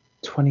 He's only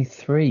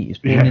 23. He's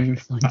born in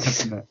the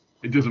 90s.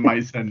 It doesn't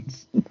make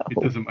sense. No. It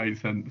doesn't make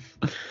sense.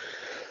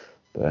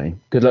 But hey,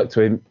 good luck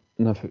to him.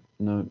 No,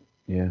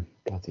 yeah,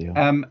 bloody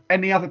hell.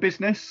 Any other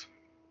business?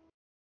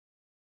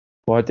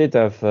 Well, I did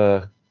have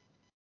the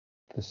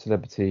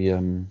celebrity.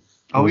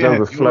 Was yeah,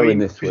 overflowing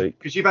this week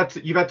because you've had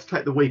to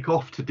take the week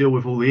off to deal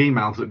with all the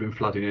emails that have been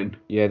flooding in.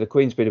 Yeah, the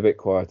Queen's been a bit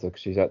quieter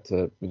because she's had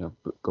to,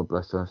 God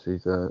bless her,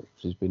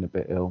 she's been a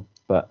bit ill.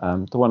 But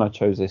the one I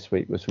chose this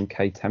week was from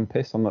Kay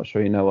Tempest. I'm not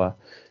sure you know her.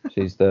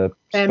 She's the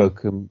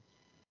spoken.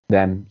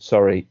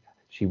 Sorry,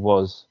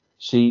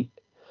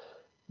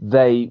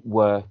 They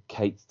were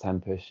Kate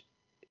Tempest.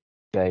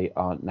 They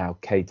are now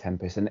Kay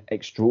Tempest, an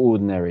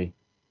extraordinary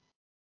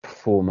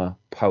performer,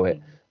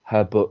 poet.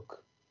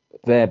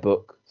 Their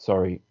book,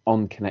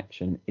 On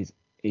Connection is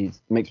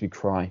makes me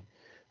cry,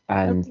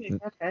 and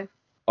okay.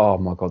 Oh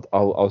my God,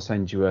 I'll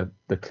send you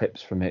the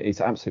clips from it. It's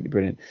absolutely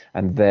brilliant.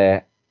 And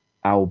their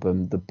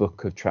album, The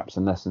Book of Traps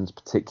and Lessons,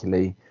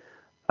 particularly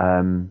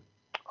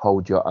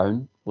Hold Your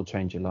Own, will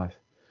change your life.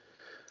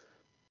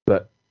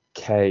 But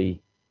Kay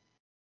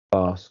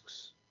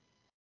asks,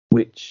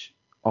 which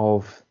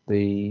of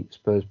the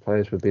Spurs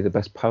players would be the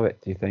best poet,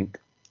 do you think?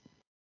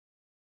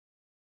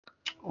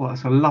 Well,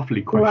 that's a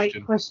lovely question.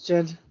 Great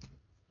question.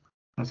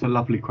 That's a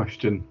lovely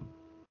question.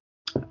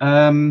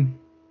 Because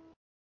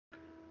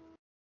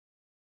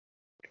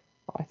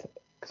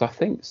I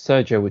think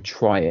Sergio would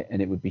try it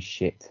and it would be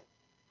shit.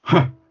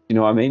 You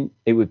know what I mean?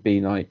 It would be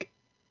like,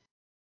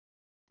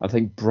 I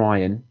think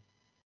Brian.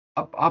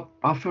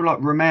 I feel like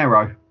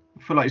Romero.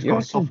 I feel like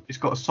he's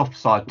got a soft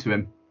side to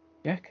him.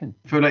 Yeah, I can.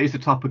 I feel like he's the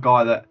type of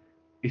guy that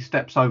he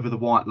steps over the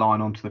white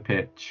line onto the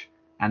pitch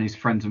and his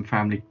friends and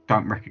family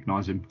don't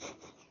recognise him.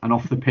 And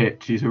off the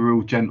pitch, he's a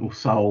real gentle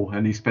soul,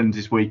 and he spends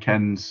his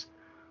weekends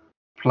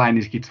playing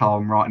his guitar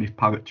and writing his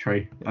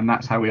poetry, and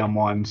that's how he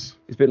unwinds.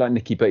 It's a bit like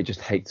Nicky, but he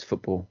just hates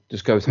football.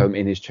 Just goes home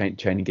in his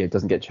training gear,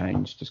 doesn't get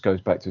changed, just goes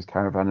back to his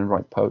caravan and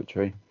writes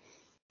poetry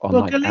on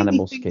Galini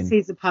animal thinks skin.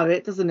 He's a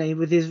poet, doesn't he?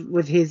 With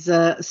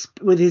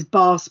his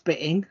bar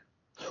spitting.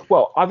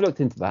 Well, I've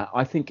looked into that.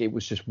 I think it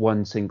was just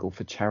one single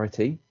for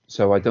charity,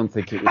 so I don't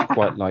think it was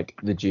quite like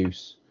The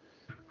Juice.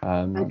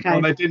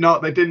 Okay. Well, they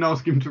didn't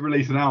ask him to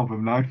release an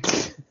album, no.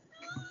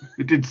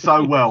 It did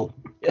so well.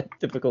 Yeah,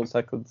 typical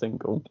second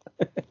single.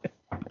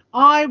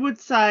 I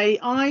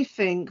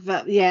think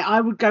that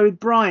I would go with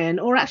Brian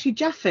or actually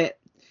Jaffet.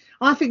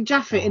 I think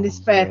Jaffet in his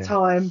spare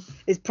time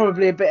is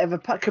probably a bit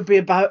of could be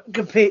a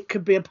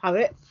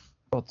poet.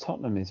 Well,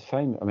 Tottenham is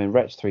famous. I mean,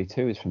 Wretch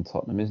 3-2 is from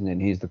Tottenham, isn't he?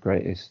 And he's the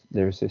greatest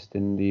lyricist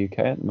in the UK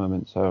at the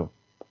moment. So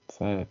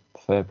fair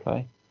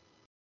play.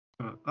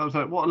 I was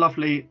like, what a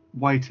lovely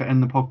way to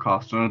end the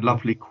podcast, and a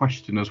lovely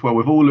question as well.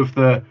 With all of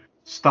the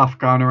stuff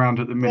going around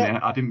at the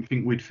minute, I didn't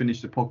think we'd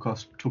finish the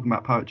podcast talking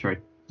about poetry.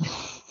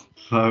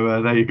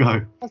 So there you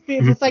go. That's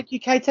beautiful. Thank you,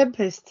 Kay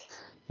Tempest.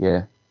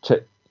 Yeah,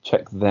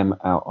 check them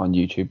out on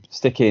YouTube.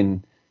 Stick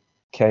in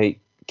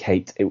Kate.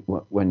 They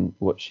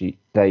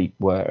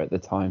were at the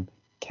time.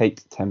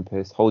 Kate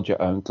Tempest, Hold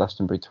Your Own,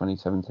 Glastonbury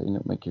 2017.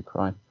 It'll make you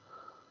cry.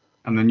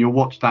 And then you'll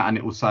watch that, and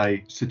it will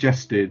say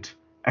suggested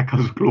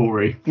Echoes of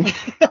Glory,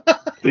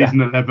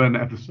 season 11,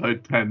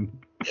 episode 10.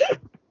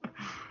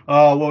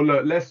 Oh well,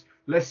 look,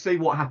 let's see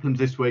what happens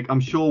this week. I'm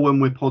sure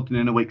when we're podding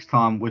in a week's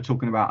time, we're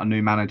talking about a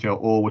new manager,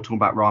 or we're talking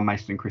about Ryan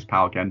Mason and Chris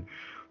Powell again.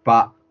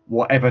 But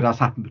whatever does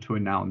happen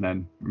between now and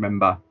then,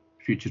 remember,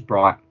 Future's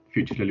bright.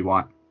 Future's lily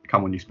white.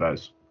 Come on, you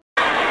Spurs.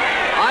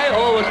 I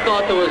always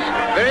thought there was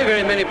very,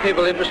 very many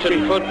people interested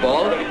in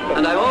football,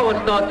 and I always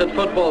thought that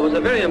football was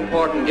a very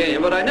important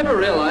game, but I never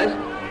realized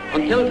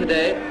until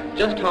today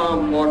just how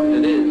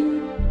important it is.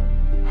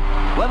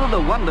 Whether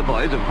the Wonder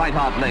Boys of White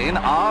Hart Lane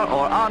are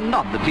or are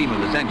not the team of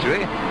the century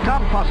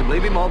can't possibly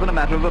be more than a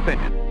matter of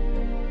opinion.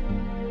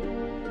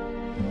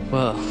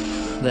 Well,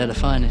 they're the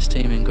finest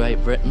team in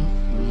Great Britain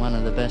and one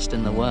of the best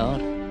in the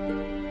world.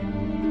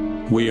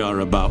 We are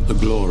about the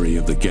glory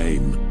of the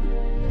game.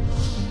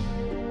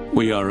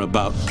 We are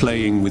about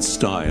playing with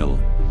style.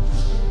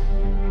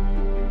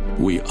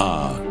 We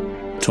are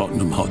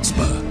Tottenham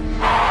Hotspur.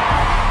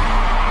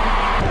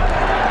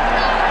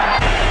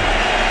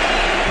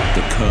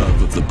 The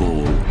curve of the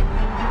ball,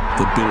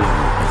 the billow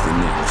of the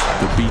net,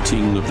 the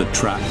beating of the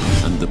trap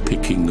and the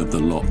picking of the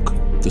lock,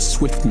 the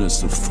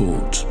swiftness of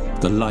thought,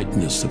 the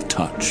lightness of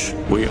touch.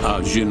 We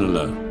are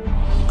Ginola,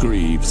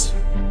 Greaves,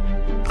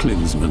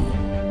 Klinsmann.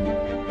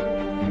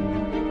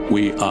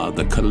 We are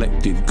the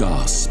collective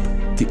gasp,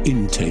 the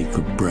intake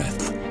of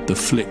breath, the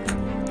flick,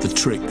 the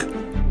trick,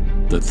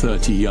 the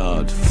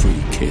 30-yard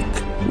free kick.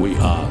 We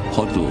are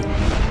Hoddle,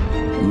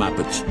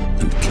 Mabbott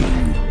and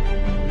King.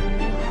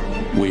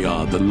 We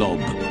are the lob,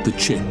 the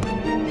chip,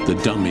 the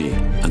dummy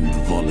and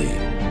the volley.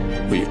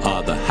 We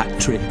are the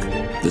hat-trick,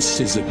 the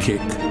scissor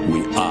kick.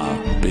 We are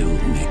Bill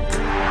Nick.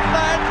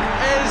 That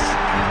is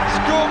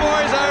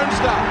schoolboy's own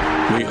stuff.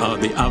 We are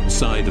the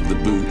outside of the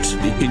boot,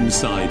 the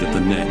inside of the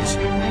net,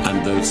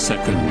 and those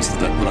seconds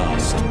that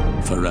last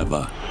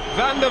forever.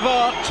 Van der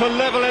Vaart to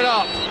level it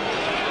up.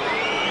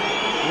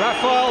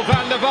 Rafael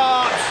van der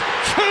Vaart,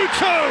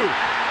 2-2.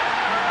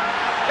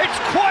 It's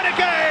quite a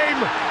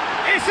game,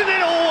 isn't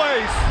it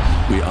always?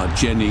 We are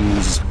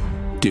Jennings,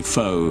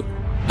 Defoe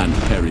and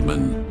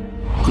Perryman.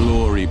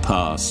 Glory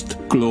past,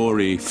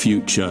 glory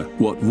future,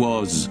 what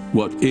was,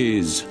 what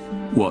is,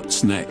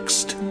 what's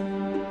next.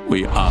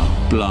 We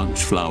are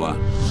Blanchflower,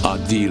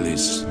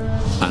 Ardiles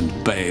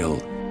and Bale.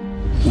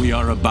 We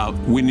are about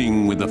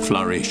winning with a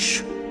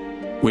flourish.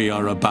 We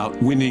are about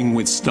winning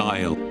with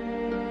style.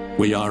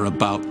 We are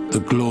about the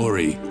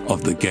glory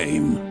of the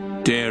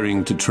game.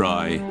 Daring to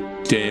try,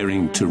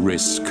 daring to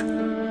risk,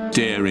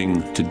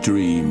 daring to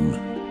dream.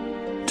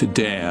 To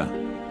dare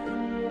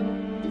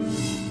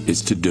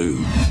is to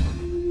do.